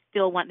 but they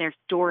still want their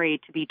story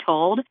to be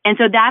told. And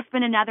so that's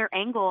been another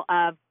angle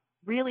of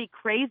really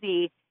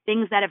crazy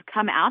things that have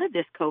come out of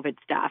this COVID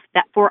stuff,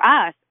 that for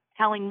us,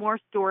 telling more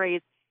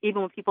stories,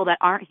 even with people that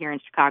aren't here in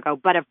Chicago.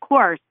 But of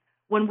course,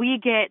 when we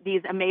get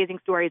these amazing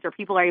stories or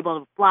people are able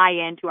to fly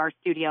into our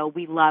studio,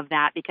 we love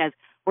that because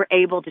we're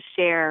able to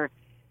share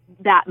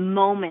that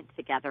moment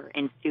together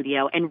in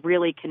studio and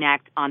really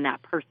connect on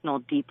that personal,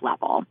 deep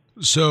level.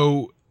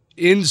 So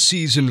in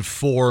season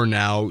 4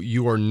 now,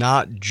 you are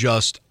not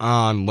just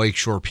on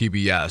Lakeshore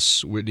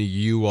PBS. Whitney,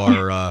 you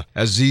are,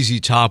 as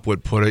ZZ Top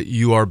would put it,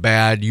 you are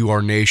bad, you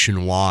are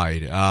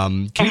nationwide.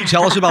 Can you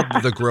tell us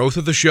about the growth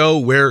of the show,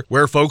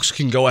 where folks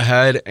can go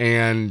ahead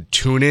and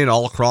tune in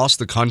all across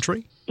the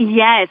country?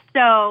 Yes.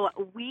 So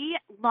we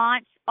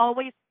launch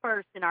always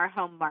first in our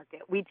home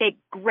market. We take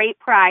great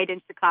pride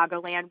in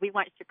Chicagoland. We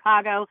want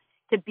Chicago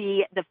to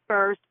be the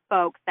first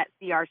folks that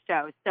see our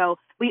shows. So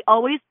we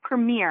always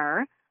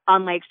premiere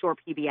on Lakeshore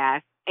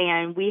PBS,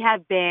 and we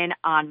have been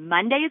on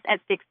Mondays at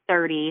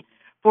 6:30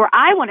 for,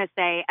 I want to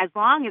say, as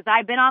long as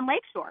I've been on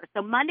Lakeshore.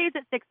 So Mondays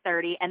at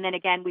 6:30, and then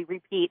again we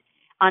repeat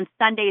on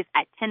Sundays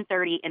at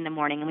 10:30 in the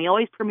morning. And we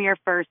always premiere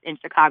first in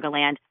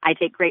Chicagoland. I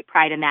take great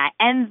pride in that.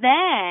 And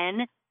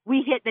then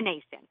we hit the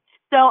nation.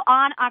 So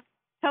on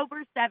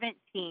October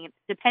 17th,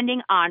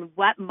 depending on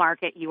what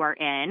market you are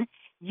in,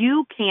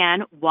 you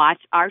can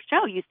watch our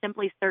show. You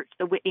simply search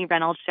The Whitney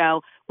Reynolds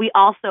Show. We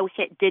also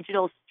hit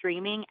digital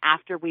streaming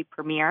after we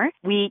premiere.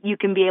 You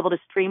can be able to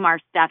stream our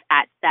stuff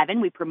at 7.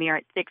 We premiere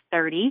at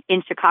 6:30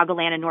 in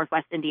Chicagoland and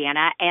Northwest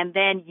Indiana. And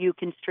then you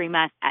can stream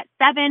us at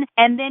 7.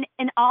 And then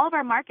in all of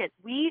our markets,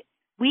 we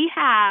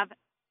have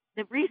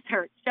the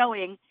research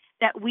showing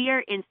that we are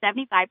in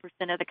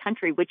 75% of the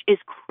country, which is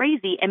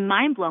crazy and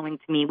mind-blowing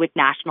to me with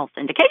national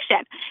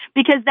syndication,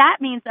 because that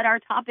means that our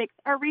topics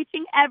are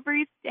reaching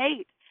every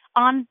state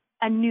on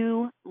a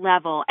new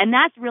level. And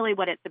that's really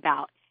what it's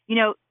about.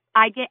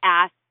 I get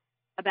asked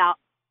about,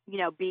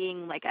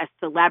 being like a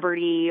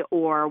celebrity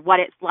or what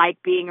it's like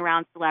being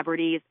around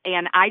celebrities.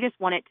 And I just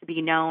want it to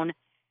be known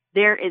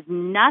there is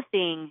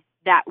nothing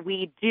that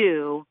we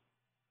do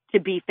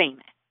to be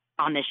famous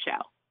on this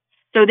show.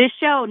 So this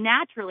show,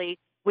 naturally,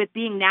 with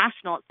being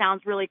national, it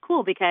sounds really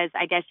cool because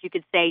I guess you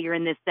could say you're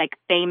in this like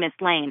famous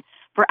lane.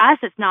 For us,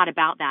 it's not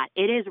about that.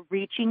 It is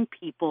reaching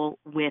people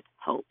with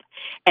hope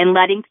and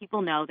letting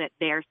people know that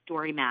their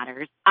story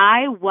matters.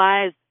 I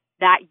was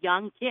that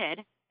young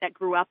kid that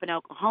grew up in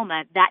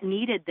Oklahoma that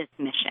needed this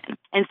mission.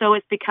 And so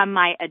it's become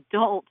my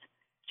adult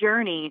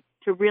journey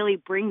to really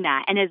bring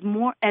that. And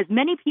as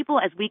many people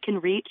as we can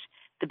reach,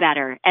 the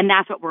better. And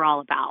that's what we're all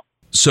about.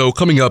 So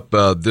coming up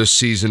this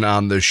season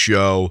on the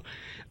show,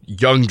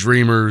 Young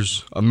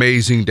Dreamers,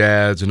 Amazing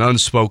Dads, an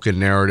unspoken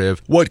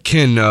narrative. What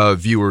can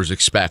viewers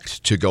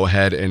expect to go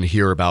ahead and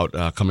hear about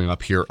coming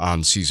up here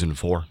on season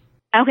 4?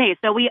 Okay,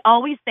 so we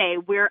always say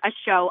we're a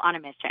show on a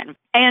mission.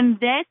 And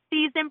this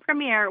season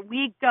premiere,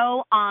 we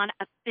go on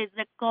a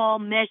physical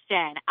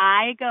mission.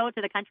 I go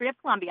to the country of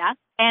Colombia,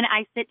 and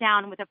I sit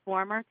down with a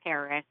former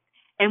terrorist,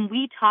 and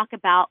we talk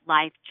about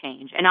life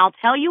change. And I'll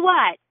tell you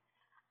what,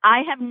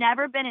 I have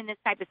never been in this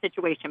type of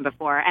situation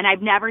before, and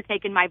I've never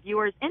taken my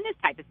viewers in this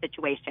type of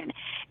situation.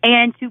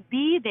 And to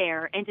be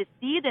there and to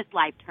see this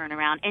life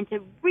turnaround and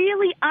to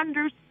really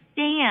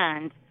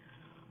understand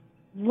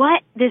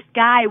what this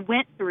guy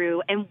went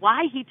through and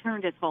why he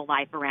turned his whole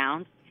life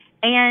around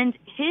and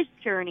his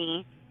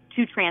journey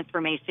to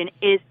transformation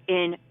is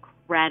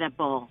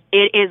incredible.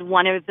 It is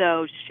one of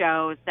those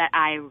shows that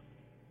I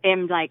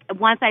am like,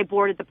 once I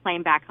boarded the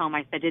plane back home,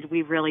 I said, did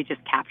we really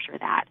just capture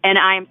that? And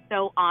I am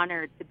so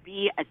honored to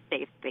be a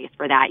safe space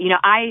for that. You know,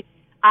 I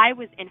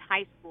was in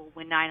high school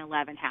when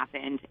 9/11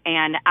 happened,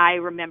 and I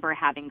remember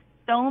having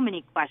so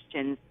many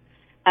questions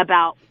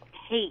about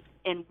hate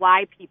and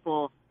why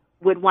people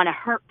would want to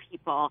hurt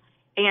people.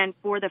 And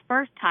for the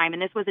first time,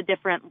 and this was a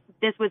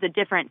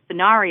different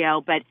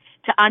scenario, but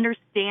to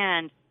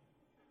understand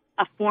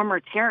a former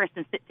terrorist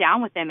and sit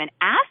down with them and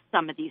ask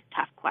some of these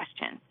tough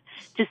questions,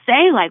 to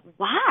say, like,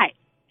 why?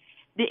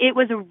 It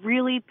was a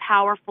really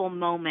powerful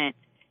moment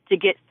to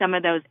get some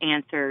of those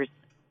answers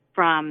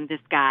from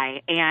this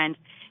guy and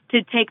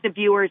to take the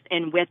viewers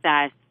in with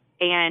us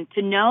and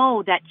to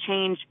know that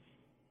change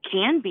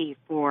can be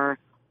for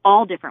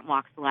all different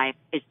walks of life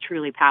is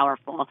truly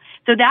powerful.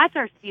 So that's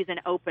our season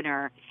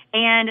opener.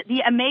 And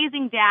the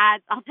Amazing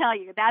Dads, I'll tell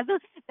you,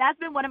 that's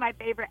been one of my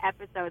favorite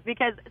episodes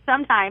because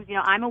sometimes, you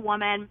know, I'm a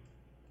woman.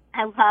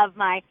 I love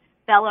my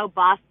fellow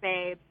boss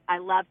babes. I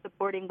love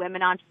supporting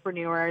women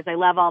entrepreneurs. I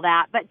love all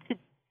that. But to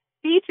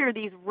feature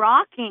these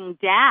rocking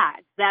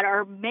dads that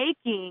are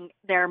making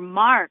their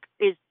mark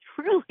is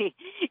truly,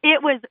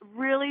 it was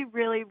really,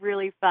 really,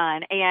 really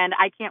fun. And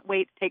I can't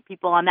wait to take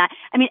people on that.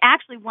 I mean,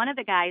 actually, one of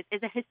the guys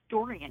is a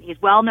historian.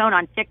 He's well known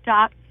on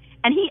TikTok.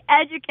 And he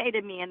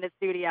educated me in the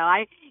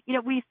studio.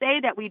 We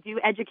say that we do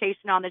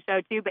education on the show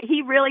too, but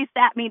he really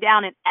sat me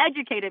down and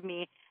educated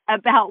me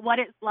about what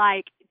it's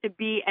like to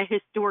be a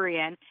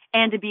historian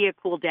and to be a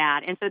cool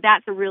dad. And so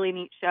that's a really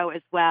neat show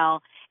as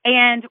well.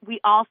 And we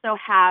also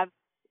have,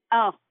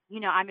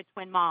 I'm a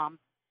twin mom.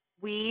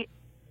 We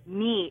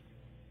meet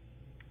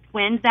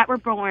twins that were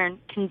born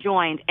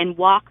conjoined and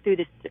walk through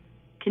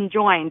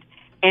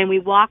and we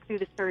walk through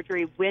the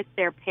surgery with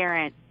their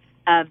parents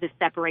of the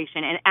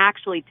separation. And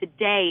actually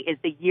today is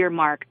the year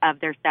mark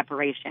of their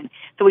separation.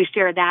 So we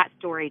share that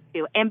story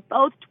too. And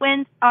both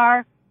twins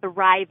are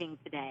thriving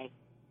today.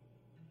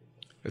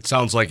 It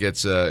sounds like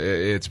it's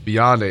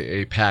beyond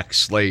a packed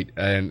slate.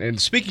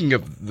 And speaking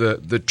of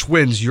the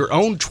twins, your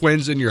own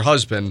twins and your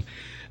husband,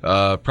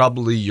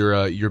 probably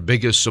your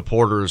biggest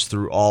supporters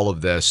through all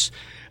of this.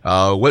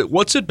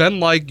 What's it been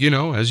like,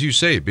 as you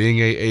say, being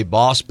a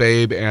boss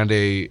babe and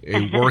a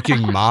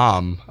working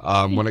mom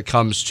when it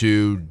comes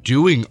to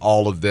doing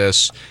all of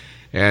this?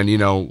 And,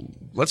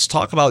 let's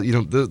talk about,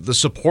 the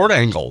support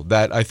angle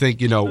that I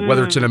think,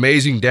 whether it's an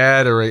amazing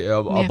dad or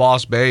a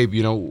boss babe,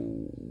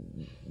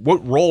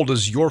 what role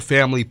does your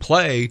family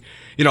play?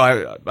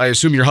 I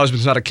assume your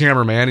husband's not a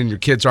cameraman and your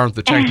kids aren't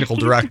the technical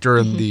director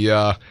and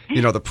the,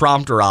 the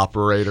prompter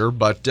operator,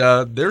 but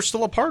they're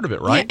still a part of it,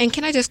 right? Yeah, and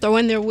can I just throw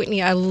in there,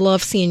 Whitney, I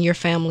love seeing your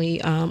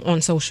family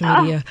on social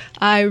media.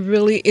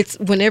 It's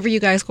whenever you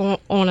guys go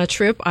on a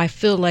trip, I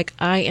feel like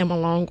I am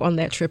along on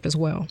that trip as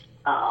well.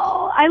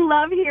 Oh, I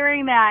love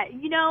hearing that.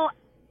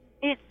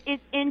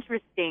 It's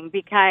interesting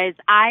because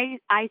I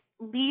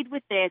lead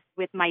with this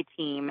with my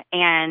team,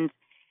 and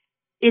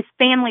it's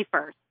family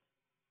first.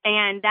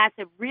 And that's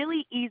a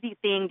really easy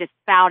thing to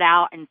spout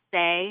out and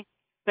say,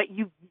 but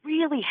you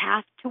really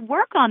have to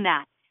work on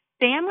that.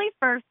 Family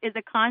first is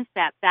a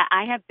concept that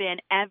I have been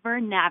ever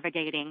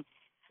navigating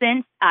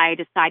since I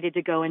decided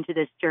to go into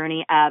this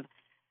journey of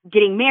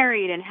getting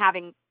married and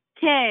having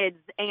kids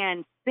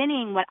and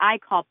spinning what I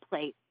call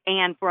plates.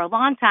 And for a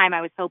long time, I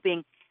was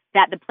hoping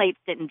that the plates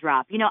didn't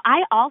drop.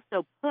 I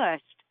also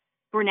pushed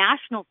for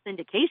national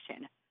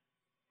syndication.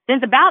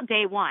 Since about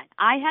day one,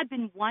 I had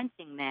been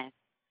wanting this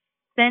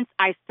since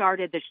I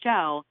started the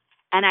show,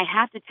 and I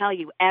have to tell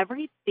you,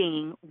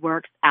 everything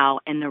works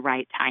out in the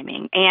right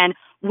timing. And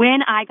when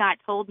I got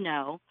told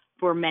no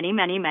for many,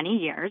 many, many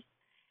years,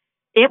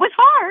 it was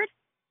hard,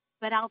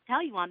 but I'll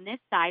tell you, on this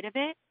side of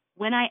it,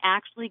 when I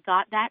actually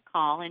got that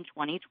call in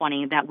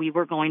 2020 that we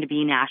were going to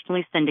be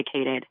nationally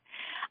syndicated,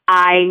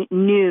 I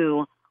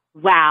knew,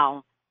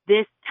 wow,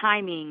 this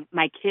timing,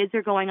 my kids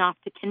are going off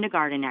to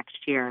kindergarten next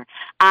year.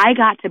 I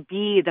got to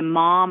be the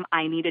mom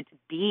I needed to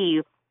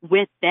be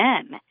with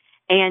them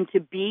and to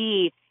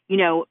be,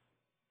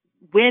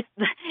 with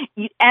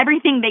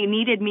everything they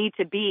needed me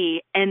to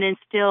be and then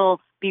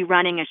still be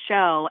running a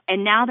show.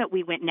 And now that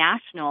we went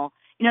national,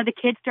 the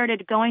kids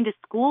started going to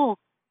school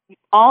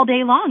all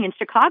day long in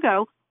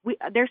Chicago.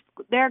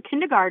 Their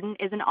kindergarten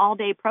is an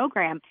all-day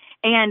program.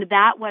 And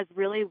that was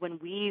really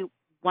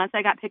once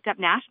I got picked up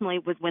nationally,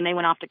 was when they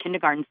went off to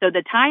kindergarten. So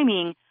the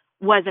timing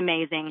was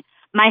amazing.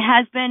 My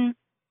husband,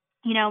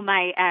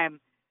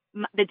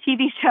 the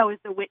TV show is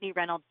the Whitney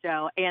Reynolds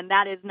Show, and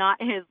that is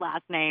not his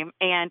last name.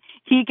 And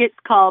he gets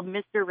called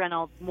Mr.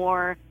 Reynolds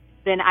more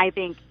than I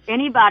think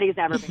anybody's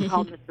ever been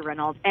called Mr.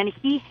 Reynolds. And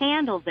he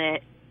handles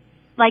it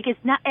like it's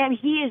not, and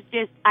he is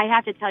just, I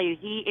have to tell you,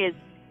 he is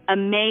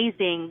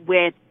amazing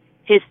with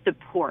his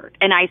support.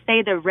 And I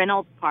say the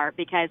Reynolds part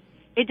because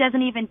it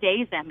doesn't even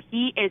daze him.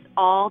 He is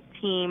all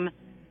team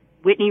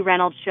Whitney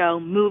Reynolds Show,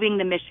 moving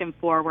the mission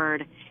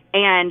forward,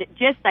 and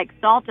just like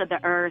salt of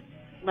the earth,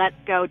 let's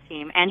go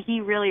team. And he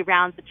really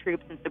rounds the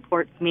troops and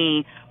supports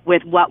me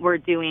with what we're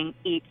doing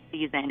each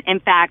season. In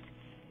fact,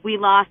 we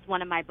lost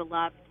one of my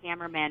beloved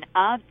cameramen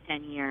of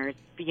 10 years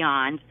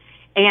beyond,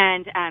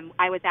 and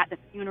I was at the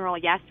funeral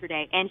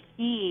yesterday, and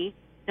he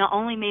not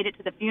only made it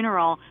to the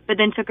funeral, but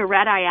then took a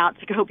red eye out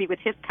to go be with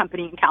his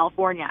company in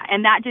California.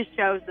 And that just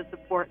shows the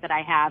support that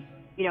I have,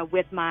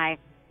 with my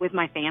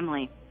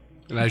family.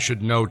 And I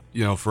should note,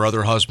 for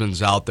other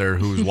husbands out there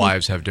whose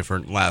wives have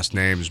different last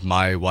names,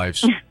 my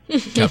wife's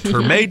kept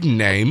her maiden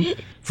name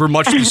for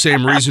much the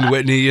same reason,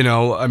 Whitney.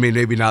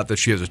 Maybe not that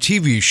she has a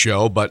TV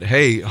show, but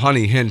hey,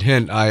 honey, hint,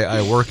 hint,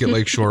 I work at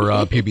Lakeshore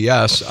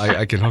PBS.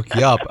 I can hook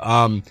you up.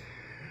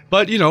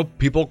 But,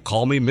 people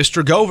call me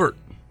Mr. Govert.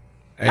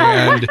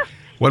 And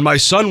when my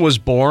son was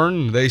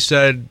born, they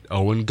said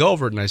Owen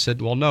Govert. And I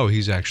said, well, no,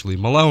 he's actually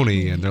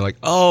Maloney. And they're like,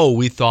 oh,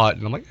 we thought.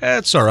 And I'm like,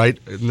 it's all right.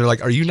 And they're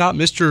like, are you not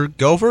Mr.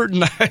 Govert?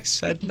 And I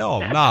said,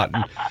 no, I'm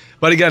not.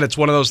 But again, it's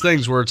one of those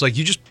things where it's like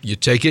you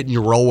take it and you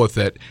roll with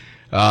it.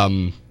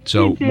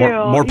 So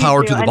more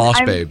power to the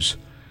boss babes.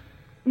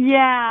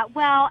 Yeah,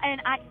 well,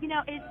 and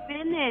it's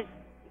been this,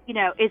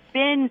 it's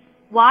been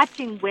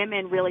watching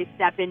women really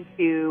step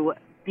into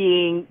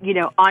being,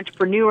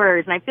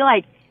 entrepreneurs. And I feel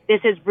like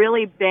this has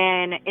really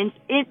been,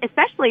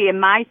 especially in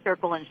my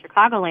circle in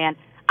Chicagoland,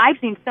 I've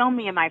seen so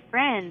many of my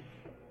friends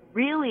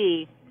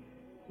really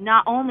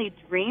not only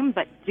dream,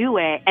 but do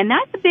it. And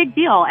that's a big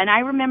deal. And I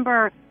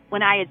remember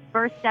when I had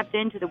first stepped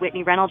into the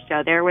Whitney Reynolds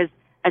Show, there was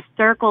a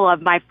circle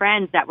of my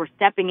friends that were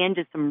stepping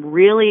into some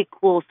really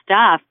cool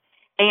stuff.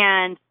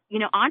 And,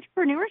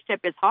 entrepreneurship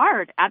is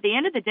hard. At the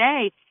end of the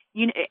day,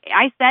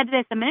 I said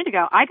this a minute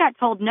ago, I got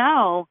told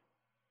no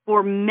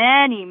for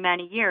many,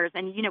 many years.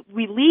 And,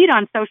 we lead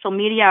on social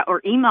media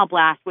or email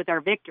blasts with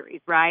our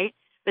victories, right?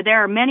 But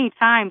there are many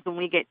times when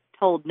we get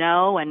told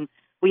no, and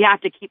we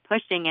have to keep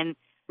pushing and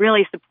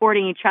really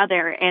supporting each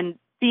other. And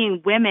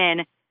seeing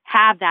women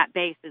have that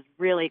base is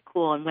really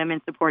cool. And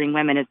women supporting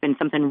women has been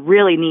something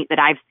really neat that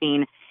I've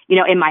seen,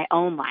 in my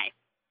own life.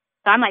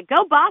 So I'm like,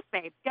 go boss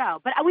babes, go.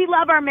 But we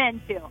love our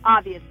men too,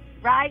 obviously,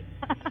 right?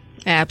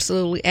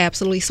 Absolutely,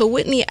 absolutely. So,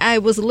 Whitney, I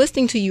was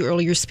listening to you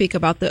earlier speak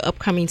about the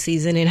upcoming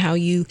season and how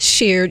you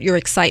shared your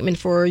excitement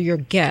for your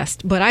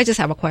guest. But I just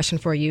have a question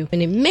for you,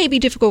 and it may be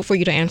difficult for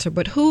you to answer,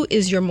 but who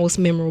is your most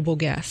memorable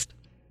guest?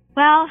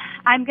 Well,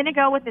 I'm going to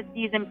go with the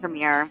season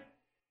premiere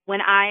when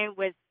I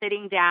was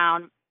sitting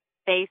down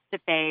face to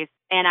face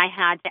and I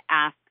had to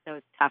ask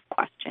those tough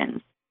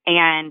questions,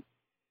 and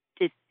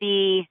to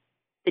see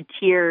the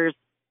tears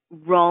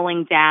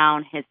rolling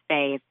down his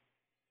face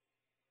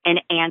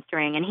and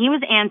answering. And he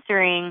was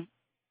answering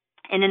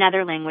in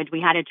another language. We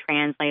had a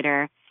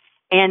translator,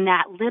 and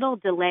that little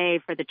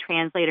delay for the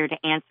translator to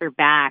answer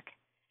back,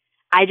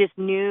 I just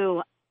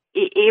knew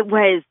it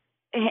was,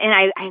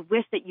 and I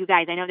wish that you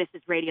guys, I know this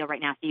is radio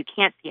right now, so you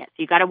can't see it, so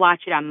you got to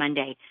watch it on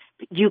Monday,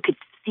 but you could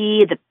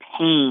see the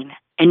pain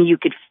and you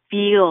could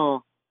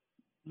feel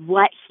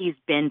what he's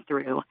been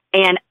through.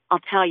 And I'll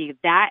tell you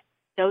that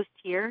those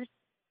tears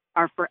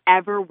are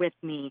forever with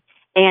me.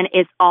 And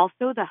it's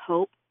also the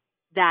hope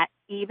that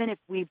even if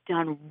we've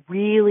done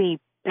really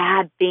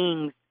bad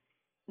things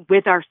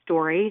with our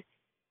stories,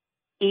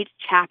 each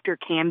chapter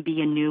can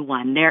be a new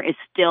one. There is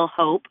still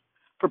hope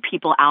for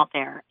people out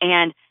there.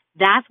 And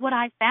that's what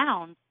I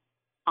found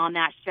on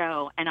that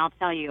show. And I'll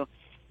tell you,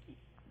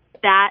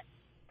 that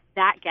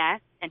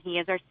guest, and he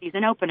is our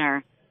season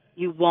opener,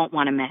 you won't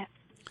want to miss.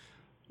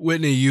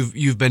 Whitney,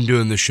 you've been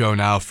doing the show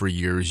now for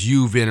years.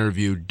 You've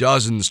interviewed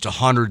dozens to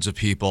hundreds of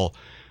people.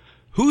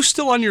 Who's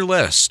still on your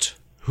list?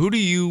 Who do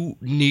you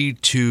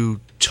need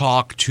to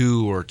talk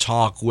to or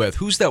talk with?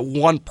 Who's that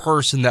one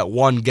person, that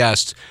one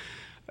guest?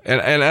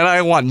 And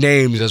I want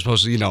names as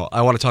opposed to,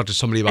 I want to talk to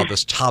somebody about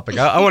this topic.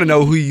 I want to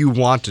know who you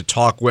want to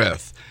talk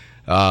with.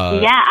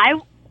 That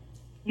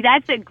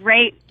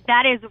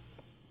is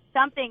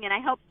something, and I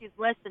hope she's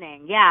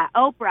listening. Yeah,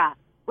 Oprah.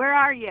 Where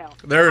are you?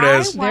 There it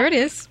is. There it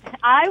is.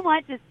 I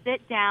want to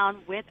sit down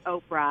with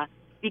Oprah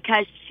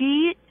because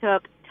she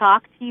took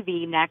Talk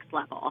TV next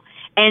level,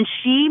 and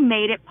she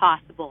made it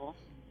possible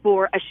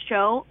for a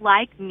show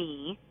like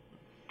me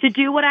to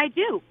do what I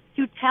do,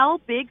 to tell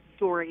big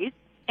stories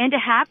and to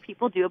have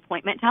people do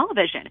appointment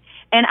television.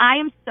 And I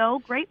am so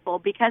grateful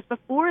because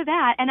before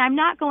that, and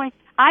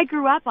I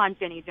grew up on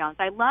Jenny Jones.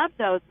 I love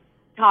those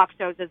talk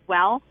shows as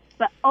well,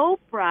 but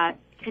Oprah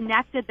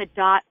connected the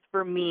dots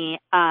for me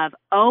of,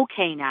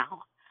 okay,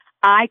 now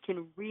I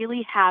can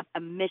really have a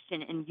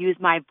mission and use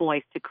my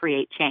voice to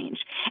create change.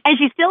 And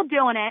she's still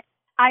doing it.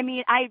 I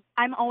mean,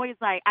 I'm always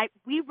like,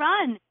 we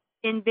run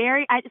in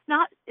it's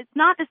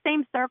not the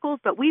same circles,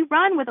 but we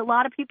run with a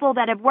lot of people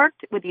that have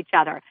worked with each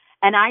other.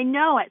 And I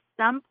know at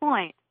some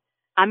point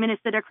I'm going to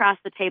sit across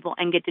the table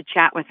and get to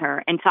chat with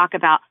her and talk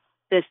about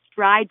the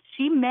strides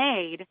she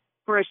made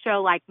for a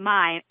show like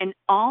mine, and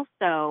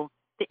also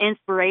the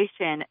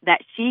inspiration that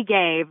she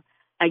gave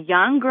a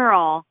young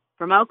girl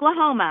from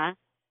Oklahoma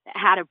that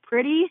had a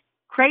pretty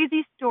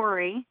crazy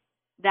story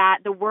that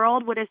the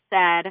world would have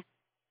said,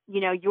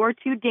 you're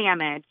too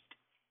damaged,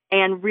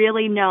 and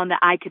really known that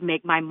I could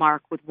make my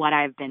mark with what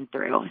I've been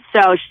through.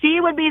 So she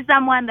would be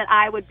someone that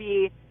I would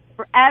be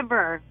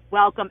forever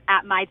welcome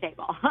at my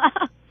table.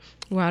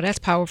 Wow, that's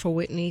powerful,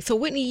 Whitney. So,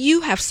 Whitney,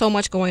 you have so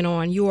much going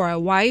on. You are a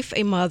wife,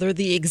 a mother,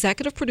 the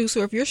executive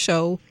producer of your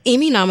show,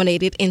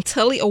 Emmy-nominated and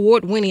Telly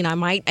Award-winning, I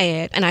might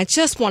add. And I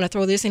just want to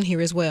throw this in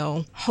here as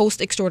well, host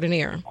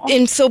extraordinaire.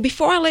 And so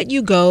before I let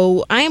you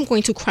go, I am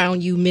going to crown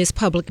you Miss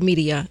Public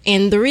Media.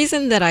 And the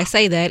reason that I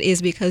say that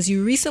is because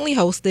you recently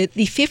hosted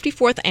the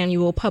 54th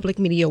Annual Public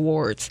Media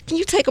Awards. Can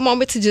you take a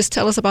moment to just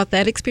tell us about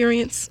that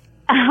experience?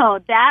 Oh,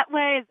 that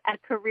was a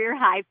career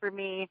high for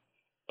me.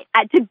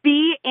 To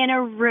be in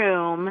a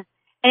room.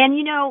 And,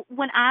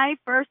 when I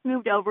first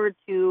moved over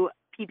to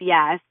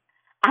PBS,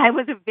 I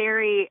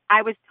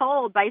was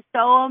told by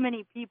so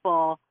many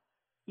people,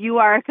 you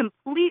are a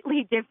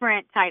completely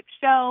different type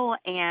show,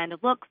 and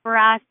look for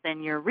us,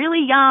 and you're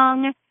really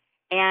young,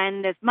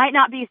 and this might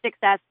not be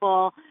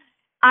successful.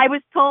 I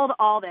was told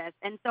all this,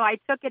 and so I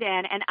took it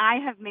in, and I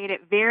have made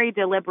it very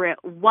deliberate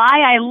why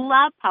I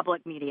love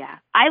public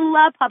media. I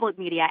love public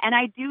media, and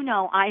I do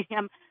know I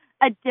am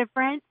a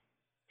different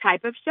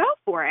type of show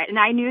for it. And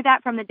I knew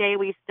that from the day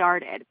we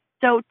started.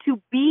 So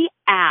to be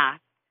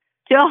asked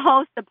to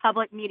host the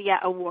Public Media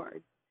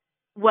Awards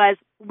was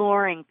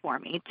flooring for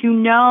me. To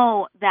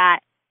know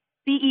that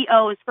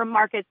CEOs from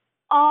markets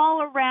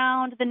all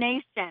around the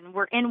nation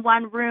were in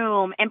one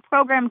room, and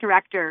program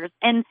directors.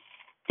 And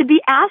to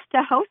be asked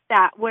to host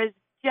that was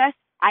just,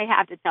 I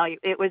have to tell you,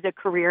 it was a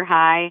career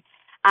high.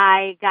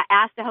 I got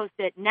asked to host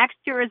it next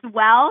year as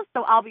well.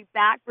 So I'll be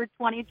back for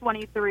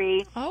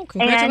 2023. Oh,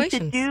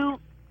 congratulations. And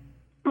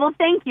well,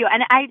 thank you.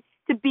 And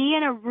to be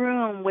in a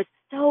room with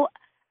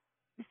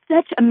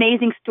such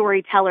amazing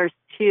storytellers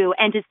too,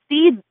 and to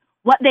see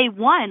what they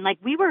won. It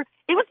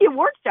was the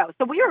award show.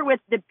 So we were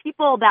with the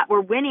people that were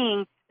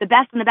winning the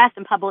best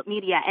in public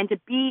media, and to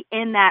be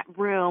in that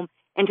room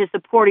and to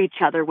support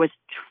each other was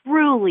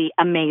truly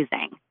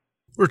amazing.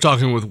 We're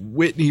talking with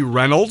Whitney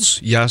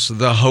Reynolds. Yes,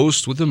 the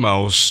host with the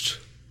most,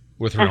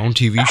 with her own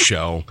TV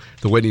show,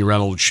 The Whitney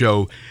Reynolds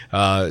Show,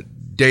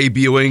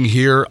 debuting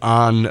here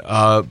on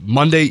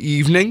Monday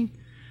evening.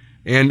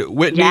 And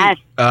Whitney, yes.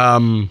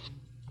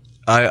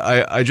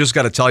 I just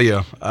got to tell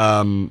you,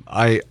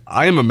 I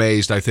am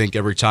amazed. I think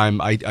every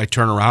time I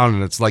turn around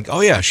and it's like,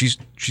 oh yeah, she's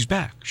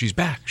back, she's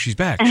back,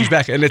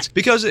 and it's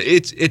because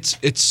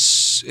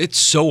it's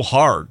so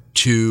hard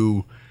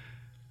to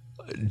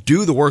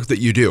do the work that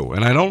you do,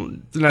 and I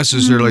don't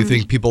necessarily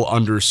think people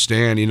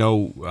understand.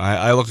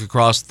 I look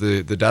across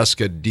the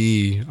desk at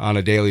Dee on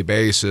a daily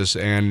basis,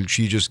 and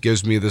she just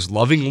gives me this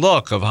loving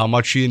look of how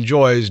much she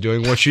enjoys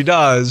doing what she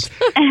does.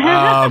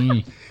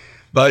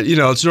 But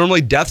it's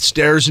normally death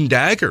stares and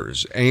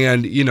daggers,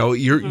 and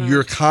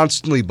you're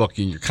constantly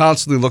booking, you're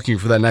constantly looking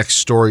for that next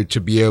story to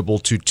be able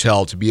to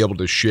tell, to be able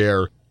to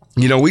share.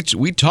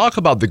 We talk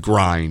about the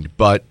grind,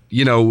 but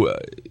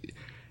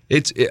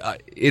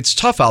it's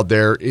tough out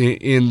there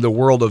in the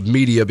world of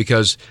media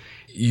because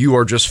you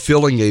are just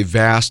filling a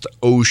vast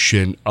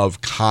ocean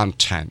of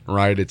content,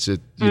 right? The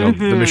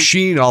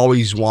machine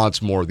always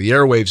wants more. The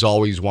airwaves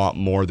always want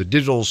more. The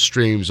digital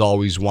streams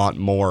always want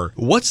more.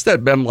 What's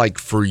that been like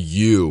for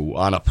you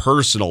on a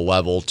personal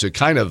level to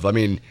kind of,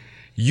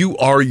 you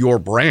are your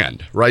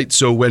brand, right?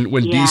 So when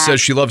Dee says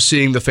she loves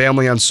seeing the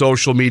family on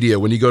social media,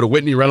 when you go to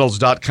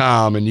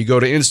WhitneyReynolds.com and you go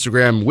to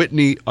Instagram,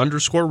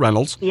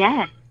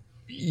 Whitney_Reynolds,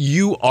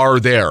 you are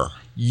there.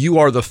 You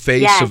are the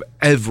face of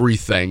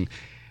everything.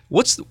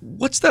 What's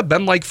that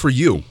been like for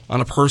you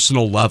on a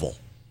personal level?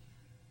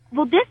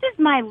 Well, this is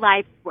my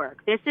life's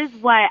work. This is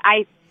what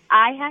I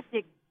have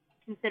to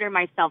consider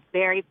myself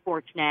very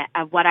fortunate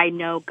of what I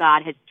know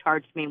God has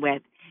charged me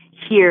with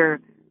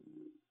here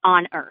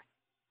on earth.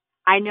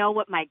 I know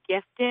what my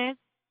gift is,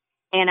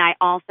 and I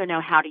also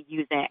know how to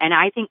use it. And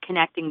I think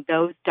connecting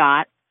those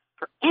dots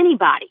for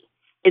anybody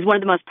is one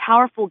of the most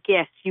powerful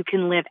gifts you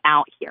can live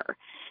out here.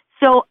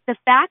 So the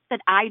fact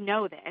that I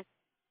know this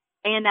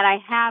and that I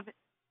have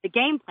the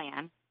game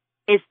plan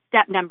is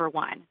step number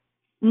one.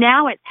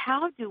 Now it's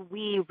how do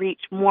we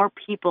reach more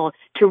people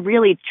to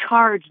really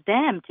charge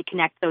them to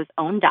connect those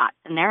own dots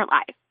in their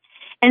life?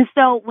 And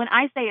so when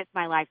I say it's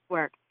my life's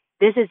work,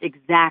 this is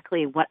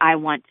exactly what I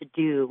want to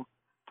do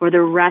for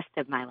the rest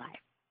of my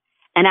life.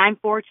 And I'm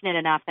fortunate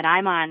enough that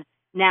I'm on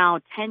now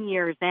 10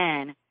 years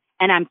in,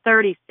 and I'm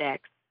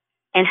 36.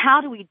 And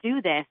how do we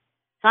do this?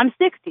 So I'm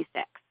 66.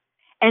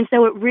 And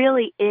so it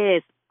really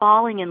is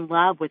falling in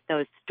love with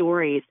those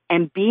stories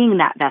and being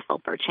that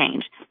vessel for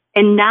change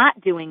and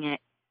not doing it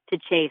to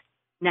chase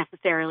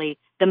necessarily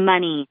the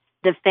money,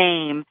 the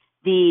fame,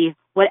 the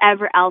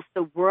whatever else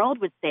the world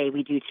would say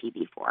we do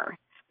TV for,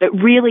 but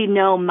really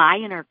know my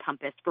inner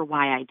compass for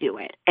why I do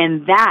it.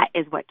 And that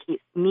is what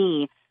keeps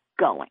me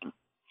going.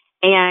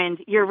 And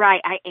you're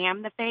right, I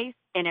am the face.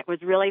 And it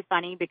was really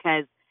funny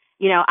because,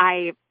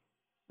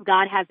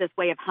 God has this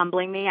way of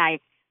humbling me.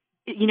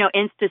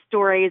 Insta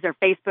stories or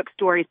Facebook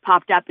stories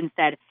popped up and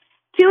said,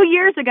 2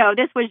 years ago,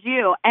 this was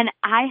you, and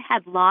I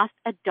had lost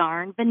a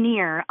darn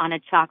veneer on a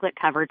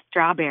chocolate-covered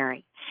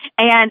strawberry.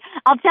 And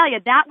I'll tell you,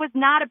 that was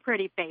not a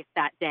pretty face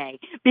that day,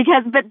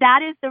 but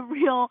that is the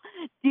real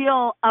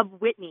deal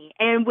of Whitney.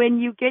 And when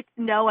you get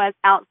to know us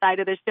outside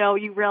of the show,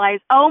 you realize,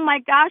 oh my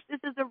gosh, this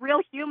is a real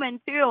human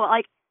too.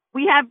 Like,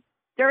 we have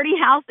dirty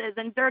houses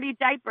and dirty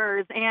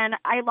diapers, and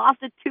I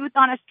lost a tooth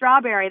on a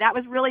strawberry. That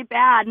was really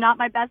bad, not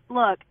my best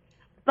look.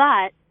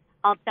 But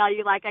I'll tell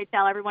you, like I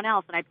tell everyone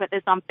else, and I put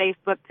this on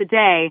Facebook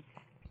today,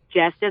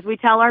 just as we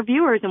tell our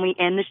viewers and we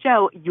end the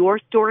show, your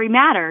story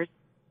matters,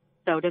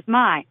 so does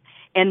mine.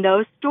 And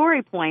those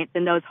story points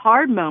and those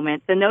hard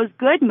moments and those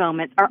good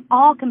moments are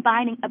all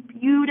combining a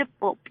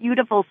beautiful,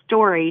 beautiful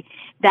story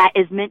that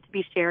is meant to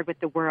be shared with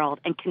the world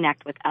and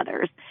connect with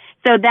others.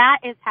 So that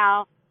is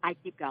how I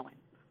keep going.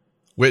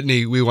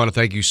 Whitney, we want to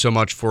thank you so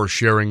much for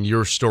sharing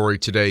your story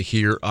today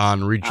here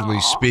on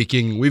Regionally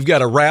Speaking. We've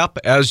got a wrap.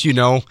 As you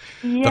know,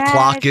 the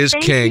clock is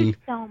king. Thank you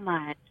so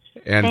much.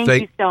 And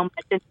thank you so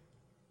much. And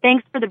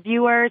thanks for the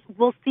viewers.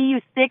 We'll see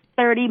you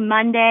 6:30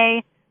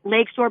 Monday,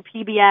 Lakeshore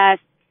PBS.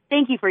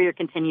 Thank you for your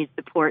continued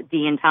support,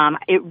 Dee and Tom.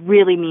 It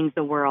really means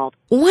the world.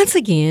 Once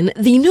again,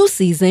 the new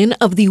season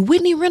of The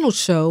Whitney Reynolds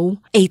Show,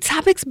 a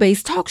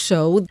topics-based talk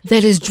show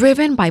that is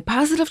driven by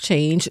positive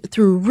change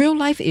through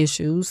real-life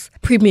issues,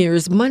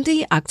 premieres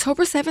Monday,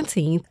 October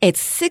 17th at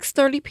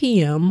 6:30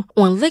 p.m.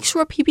 on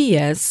Lakeshore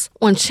PBS,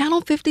 on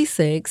Channel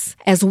 56,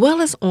 as well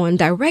as on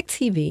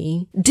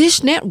DirecTV,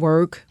 Dish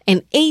Network,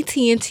 and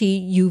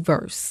AT&T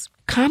Uverse.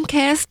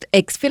 Comcast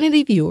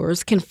Xfinity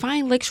viewers can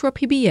find Lakeshore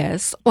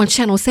PBS on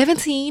Channel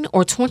 17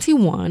 or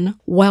 21,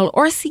 while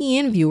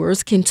RCN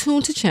viewers can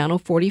tune to Channel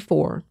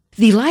 44.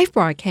 The live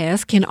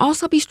broadcast can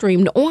also be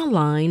streamed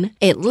online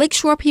at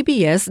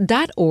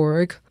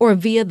lakeshorepbs.org or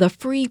via the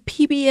free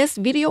PBS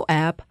video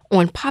app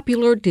on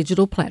popular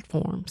digital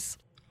platforms.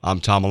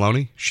 I'm Tom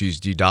Maloney. She's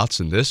Dee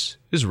Dotson. This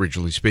is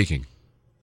Regionally Speaking.